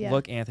 Yeah. Yeah.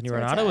 Look, Anthony That's where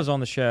it's Renato at. was on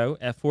the show.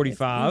 You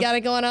F45. got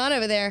it going on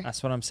over there.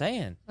 That's what I'm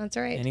saying. That's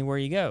right. Anywhere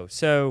you go.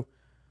 So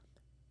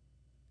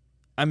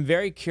I'm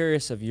very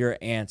curious of your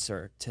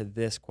answer to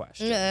this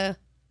question.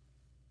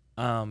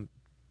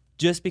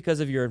 Just because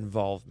of your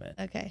involvement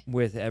Okay.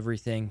 with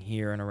everything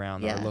here and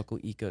around our Yeah. local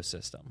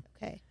ecosystem.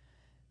 Okay.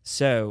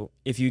 So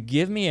if you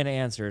give me an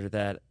answer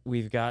that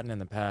we've gotten in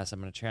the past,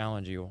 I'm going to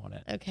challenge you on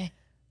it. Okay.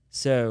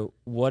 So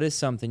what is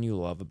something you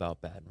love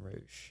about Baton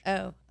Rouge?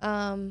 Oh,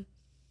 I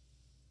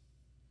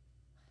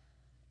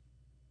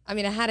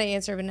mean, I had an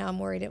answer, but now I'm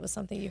worried it was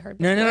something you heard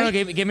before. No.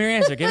 Give me your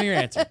answer. Give me your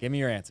answer. Give me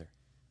your answer.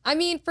 I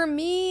mean, for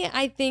me,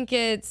 I think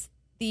it's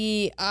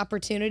the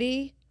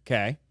opportunity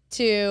Okay.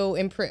 to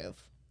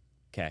improve,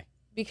 Okay.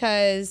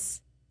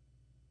 because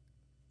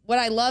what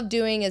I love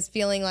doing is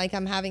feeling like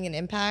I'm having an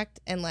impact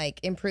and like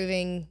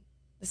improving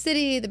the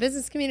city, the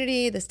business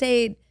community, the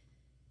state.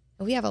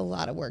 And we have a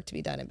lot of work to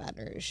be done in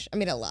Baton Rouge. I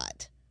mean, a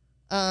lot.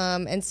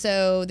 And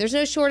so there's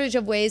no shortage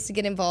of ways to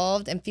get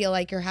involved and feel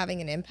like you're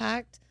having an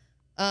impact.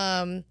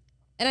 And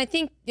I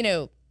think,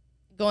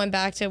 going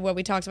back to what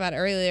we talked about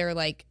earlier,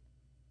 like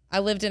I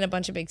lived in a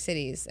bunch of big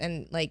cities,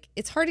 and like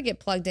it's hard to get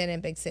plugged in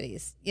big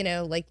cities.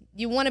 Like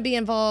you want to be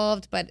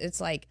involved, but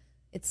it's like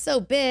it's so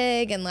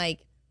big, and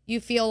like you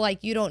feel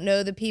like you don't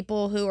know the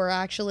people who are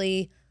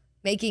actually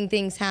making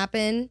things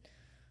happen.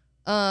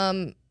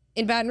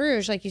 In Baton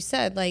Rouge, like you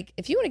said, like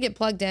if you want to get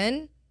plugged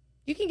in,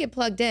 you can get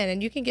plugged in,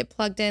 and you can get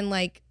plugged in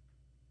like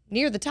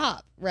near the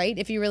top, right?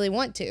 If you really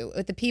want to,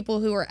 with the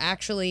people who are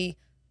actually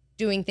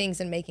doing things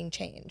and making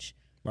change.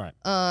 Right.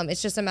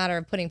 It's just a matter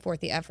of putting forth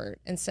the effort.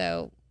 And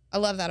so I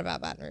love that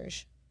about Baton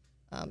Rouge.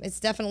 It's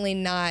definitely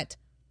not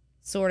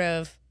sort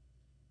of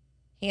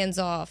hands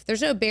off.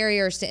 There's no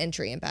barriers to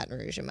entry in Baton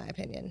Rouge, in my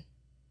opinion.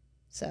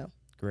 So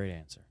Great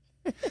answer.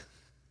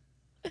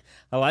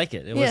 I like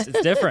it.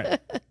 It's different.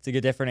 It's a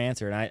good different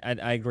answer.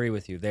 And I agree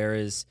with you. There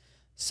is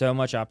so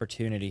much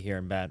opportunity here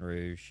in Baton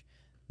Rouge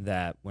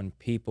that when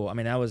people, I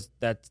mean,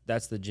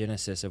 that's the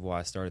genesis of why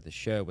I started the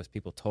show, was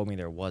people told me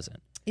there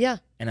wasn't. yeah,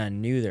 And I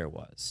knew there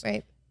was.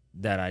 right.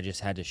 That I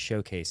just had to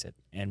showcase it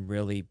and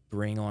really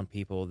bring on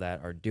people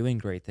that are doing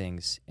great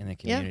things in the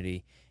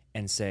community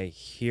and say,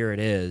 here it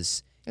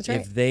is. That's right.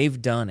 If they've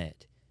done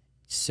it,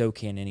 so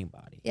can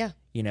anybody. Yeah.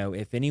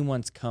 If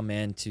anyone's come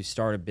in to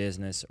start a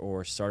business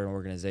or start an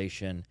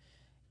organization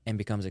and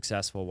become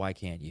successful, why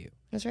can't you?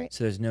 That's right.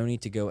 So there's no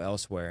need to go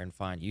elsewhere and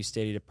find. You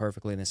stated it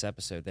perfectly in this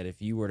episode that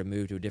if you were to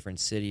move to a different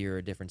city or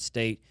a different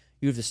state,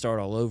 you have to start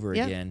all over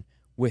again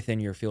within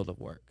your field of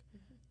work.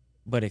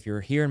 But if you're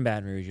here in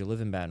Baton Rouge, you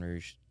live in Baton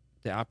Rouge,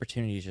 the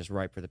opportunity is just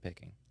ripe for the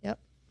picking. Yep.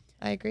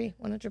 I agree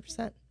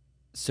 100%.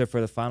 So for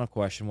the final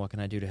question, what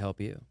can I do to help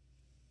you?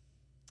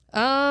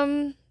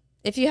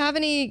 If you have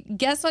any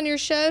guests on your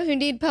show who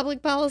need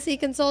public policy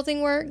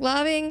consulting work,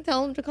 lobbying,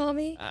 tell them to call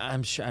me.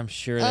 I'm sure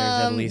there's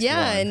at least one.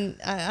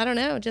 And I don't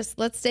know, just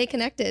let's stay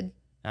connected.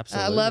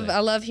 Absolutely. I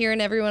love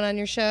hearing everyone on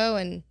your show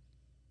and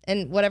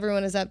what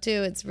everyone is up to.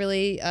 It's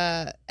really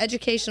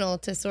educational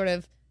to sort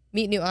of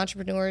meet new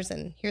entrepreneurs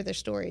and hear their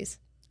stories.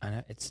 I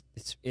know it's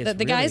The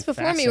really guys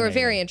before me were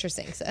very fascinating.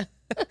 interesting, so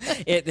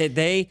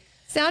They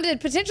sounded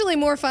potentially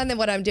more fun than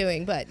what I'm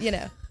doing. But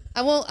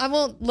I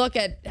won't look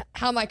at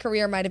how my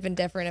career might have been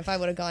different if I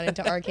would have gone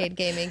into arcade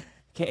gaming.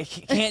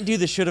 can't do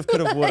the should have, could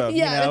have, would have.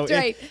 Yeah, that's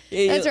right.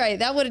 That's right.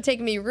 That would have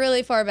taken me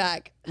really far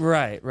back.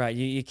 Right.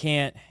 You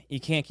can't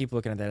keep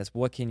looking at that as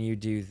what can you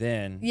do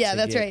then? Yeah, to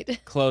that's get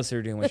right.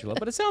 Closer to doing what you love,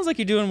 but it sounds like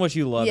you're doing what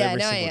you love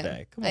every I single am.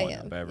 day. Come I on,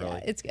 am. now, Beverly.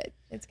 Yeah, it's good.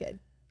 It's good.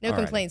 No All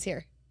right. complaints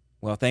here.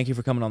 Well, thank you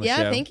for coming on the show.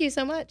 Yeah, thank you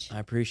so much. I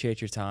appreciate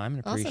your time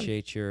and Awesome.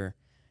 appreciate your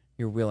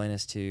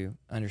willingness to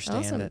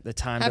understand Awesome. the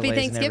time Happy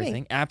delays and Thanksgiving.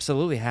 everything.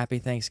 Absolutely. Happy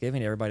Thanksgiving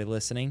to everybody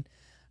listening.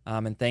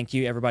 And thank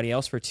you, everybody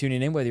else, for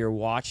tuning in, whether you're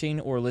watching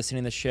or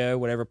listening to the show,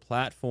 whatever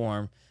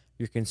platform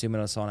you're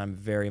consuming us on. I'm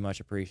very much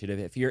appreciative.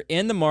 If you're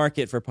in the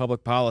market for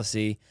public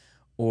policy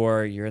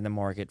or you're in the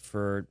market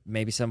for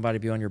maybe somebody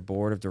to be on your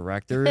board of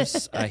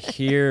directors, I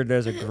hear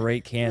there's a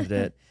great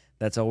candidate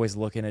that's always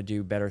looking to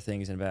do better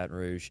things in Baton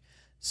Rouge.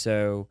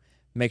 So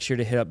make sure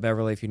to hit up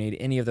Beverly if you need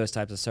any of those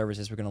types of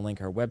services. We're going to link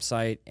her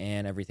website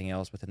and everything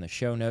else within the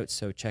show notes.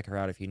 So check her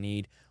out if you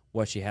need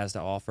what she has to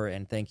offer.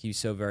 And thank you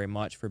so very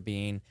much for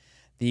being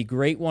the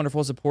great,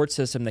 wonderful support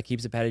system that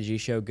keeps the Patty G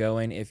Show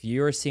going. If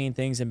you're seeing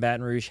things in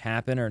Baton Rouge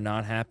happen or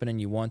not happen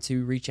and you want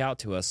to, reach out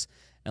to us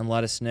and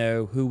let us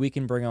know who we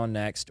can bring on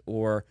next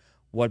or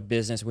what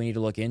business we need to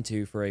look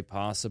into for a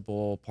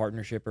possible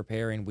partnership or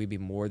pairing. We'd be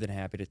more than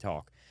happy to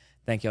talk.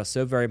 Thank y'all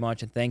so very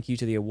much, and thank you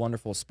to the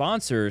wonderful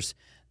sponsors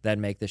that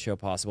make this show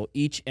possible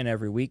each and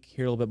every week.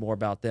 Hear a little bit more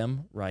about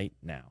them right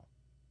now.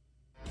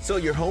 Sell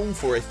your home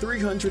for a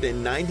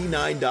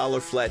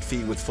 $399 flat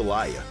fee with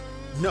Falaya.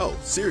 No,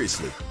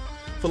 seriously.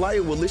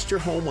 Falaya will list your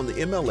home on the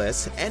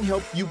MLS and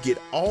help you get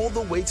all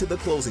the way to the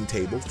closing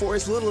table for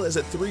as little as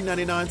a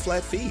 $399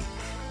 flat fee.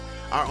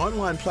 Our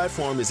online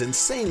platform is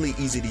insanely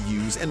easy to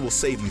use and will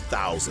save you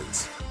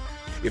thousands.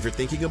 If you're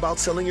thinking about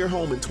selling your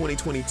home in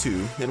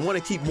 2022 and want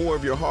to keep more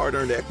of your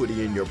hard-earned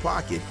equity in your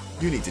pocket,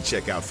 you need to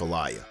check out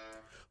Falaya.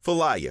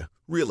 Falaya,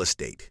 real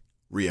estate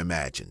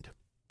reimagined.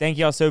 Thank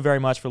you all so very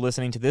much for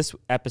listening to this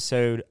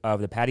episode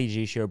of the Patty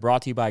G Show,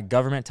 brought to you by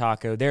Government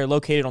Taco. They're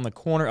located on the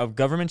corner of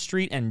Government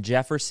Street and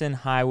Jefferson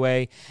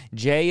Highway.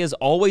 Jay is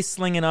always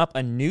slinging up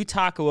a new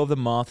taco of the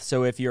month,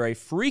 so if you're a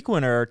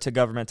frequenter to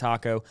Government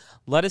Taco,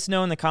 let us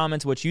know in the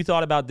comments what you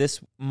thought about this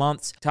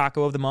month's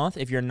taco of the month.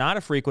 If you're not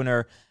a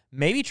frequenter,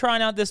 maybe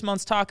trying out this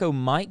month's taco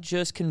might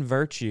just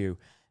convert you.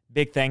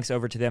 Big thanks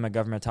over to them at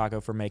Government Taco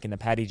for making the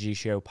Patty G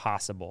Show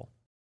possible.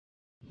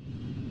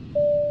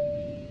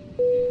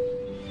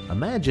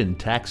 Imagine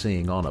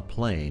taxiing on a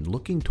plane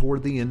looking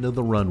toward the end of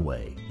the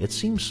runway. It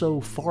seems so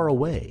far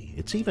away,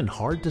 it's even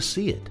hard to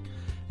see it.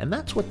 And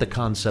that's what the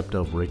concept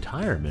of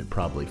retirement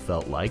probably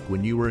felt like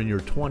when you were in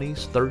your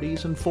 20s,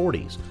 30s, and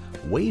 40s,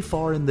 way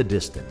far in the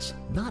distance,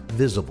 not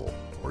visible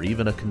or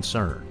even a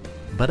concern.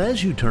 But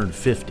as you turn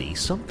 50,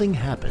 something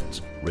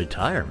happens.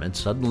 Retirement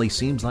suddenly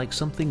seems like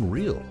something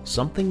real,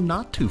 something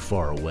not too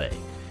far away.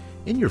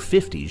 In your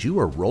 50s, you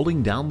are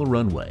rolling down the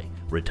runway.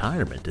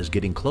 Retirement is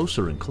getting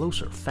closer and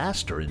closer,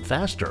 faster and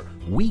faster,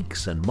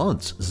 weeks and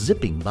months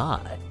zipping by.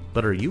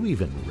 But are you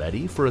even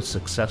ready for a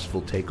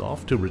successful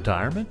takeoff to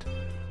retirement?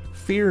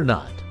 Fear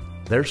not,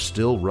 there's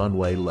still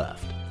runway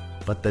left.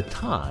 But the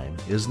time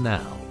is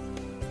now.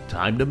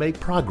 Time to make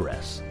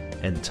progress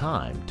and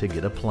time to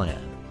get a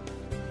plan.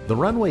 The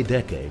Runway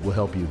Decade will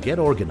help you get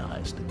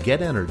organized,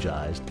 get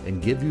energized,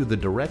 and give you the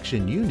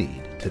direction you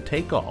need to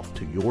take off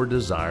to your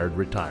desired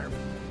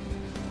retirement.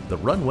 The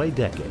Runway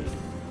Decade,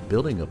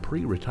 building a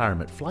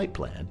pre-retirement flight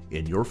plan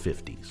in your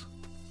 50s.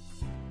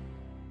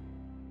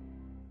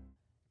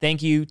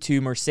 Thank you to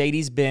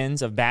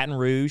Mercedes-Benz of Baton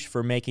Rouge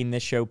for making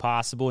this show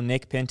possible.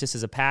 Nick Pentis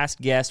is a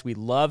past guest. We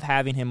love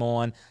having him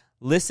on.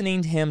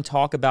 Listening to him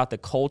talk about the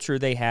culture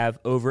they have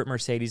over at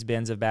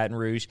Mercedes-Benz of Baton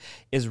Rouge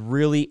is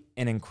really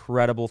an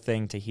incredible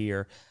thing to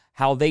hear.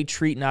 How they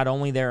treat not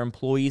only their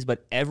employees,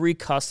 but every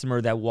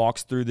customer that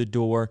walks through the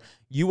door.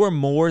 You are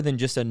more than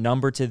just a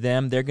number to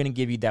them. They're going to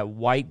give you that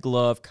white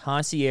glove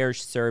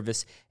concierge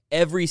service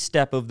every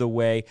step of the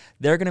way.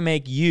 They're going to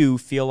make you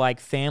feel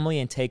like family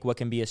and take what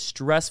can be a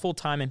stressful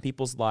time in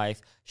people's life,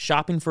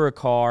 shopping for a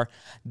car.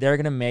 They're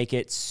going to make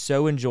it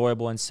so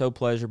enjoyable and so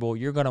pleasurable.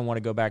 You're going to want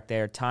to go back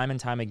there time and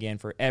time again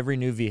for every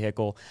new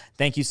vehicle.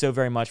 Thank you so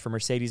very much for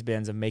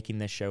Mercedes-Benz of making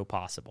this show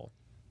possible.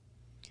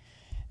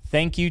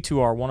 Thank you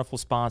to our wonderful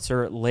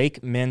sponsor,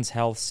 Lake Men's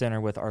Health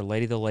Center with Our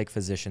Lady of the Lake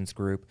Physicians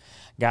Group.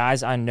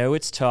 Guys, I know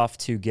it's tough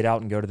to get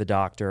out and go to the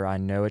doctor. I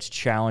know it's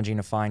challenging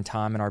to find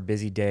time in our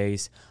busy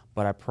days,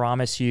 but I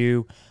promise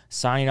you,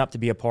 signing up to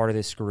be a part of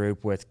this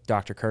group with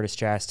Dr. Curtis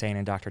Chastain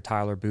and Dr.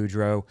 Tyler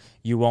Boudreau,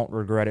 you won't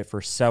regret it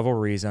for several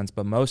reasons,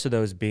 but most of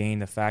those being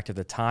the fact of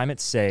the time it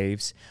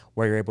saves,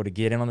 where you're able to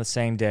get in on the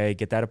same day,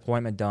 get that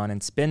appointment done,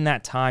 and spend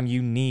that time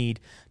you need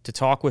to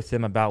talk with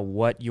them about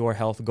what your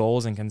health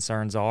goals and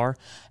concerns are,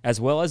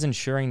 as well as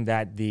ensuring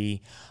that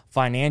the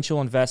financial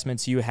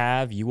investments you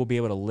have, you will be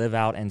able to live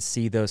out and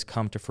see those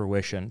come to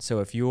fruition. So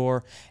if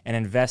you're an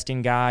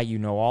investing guy, you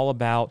know all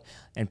about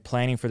and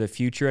planning for the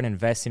future and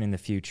investing in the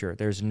future.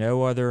 There's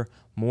no other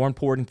more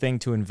important thing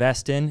to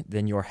invest in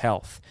than your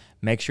health.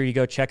 Make sure you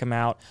go check them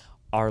out,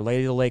 Our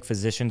Lady of the Lake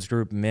Physicians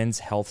Group Men's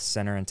Health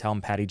Center, and tell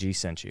them Patty G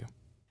sent you.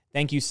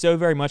 Thank you so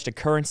very much to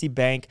Currency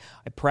Bank,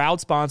 a proud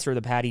sponsor of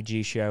the Patty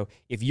G Show.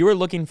 If you are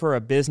looking for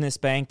a business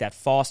bank that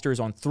fosters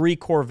on three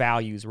core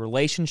values,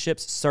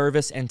 relationships,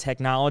 service, and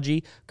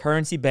technology,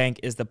 Currency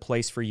Bank is the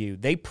place for you.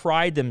 They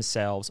pride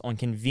themselves on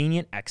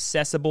convenient,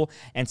 accessible,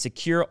 and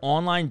secure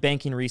online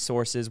banking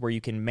resources where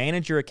you can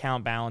manage your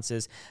account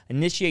balances,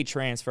 initiate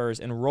transfers,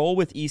 enroll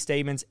with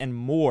e-statements, and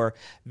more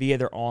via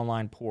their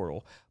online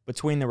portal.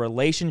 Between the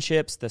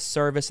relationships, the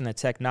service, and the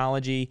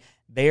technology,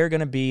 they are going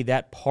to be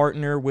that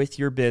partner with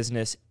your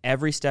business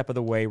every step of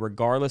the way,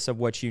 regardless of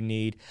what you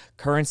need.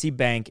 Currency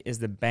Bank is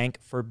the bank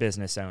for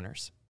business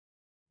owners.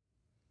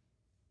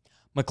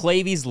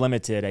 McClavy's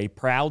Limited, a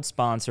proud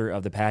sponsor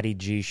of the Patty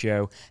G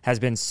Show, has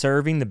been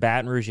serving the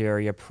Baton Rouge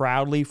area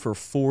proudly for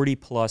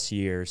 40-plus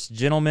years.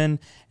 Gentlemen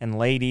and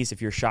ladies, if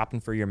you're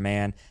shopping for your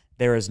man,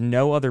 there is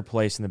no other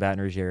place in the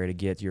Baton Rouge area to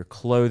get your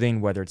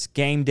clothing, whether it's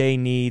game day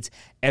needs,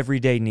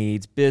 everyday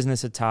needs,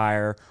 business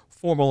attire,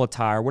 formal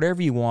attire,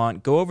 whatever you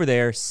want. Go over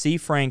there, see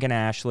Frank and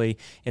Ashley.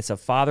 It's a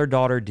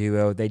father-daughter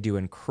duo. They do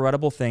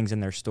incredible things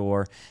in their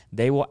store.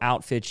 They will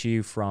outfit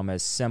you from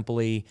as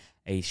simply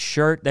a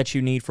shirt that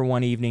you need for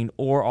one evening,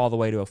 or all the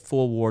way to a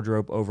full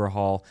wardrobe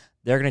overhaul.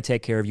 They're going to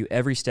take care of you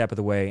every step of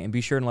the way, and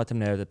be sure and let them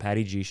know that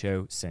Patty G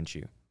Show sent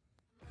you.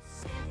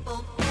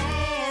 Simple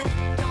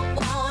plan, don't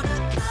want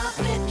a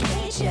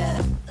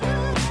complication.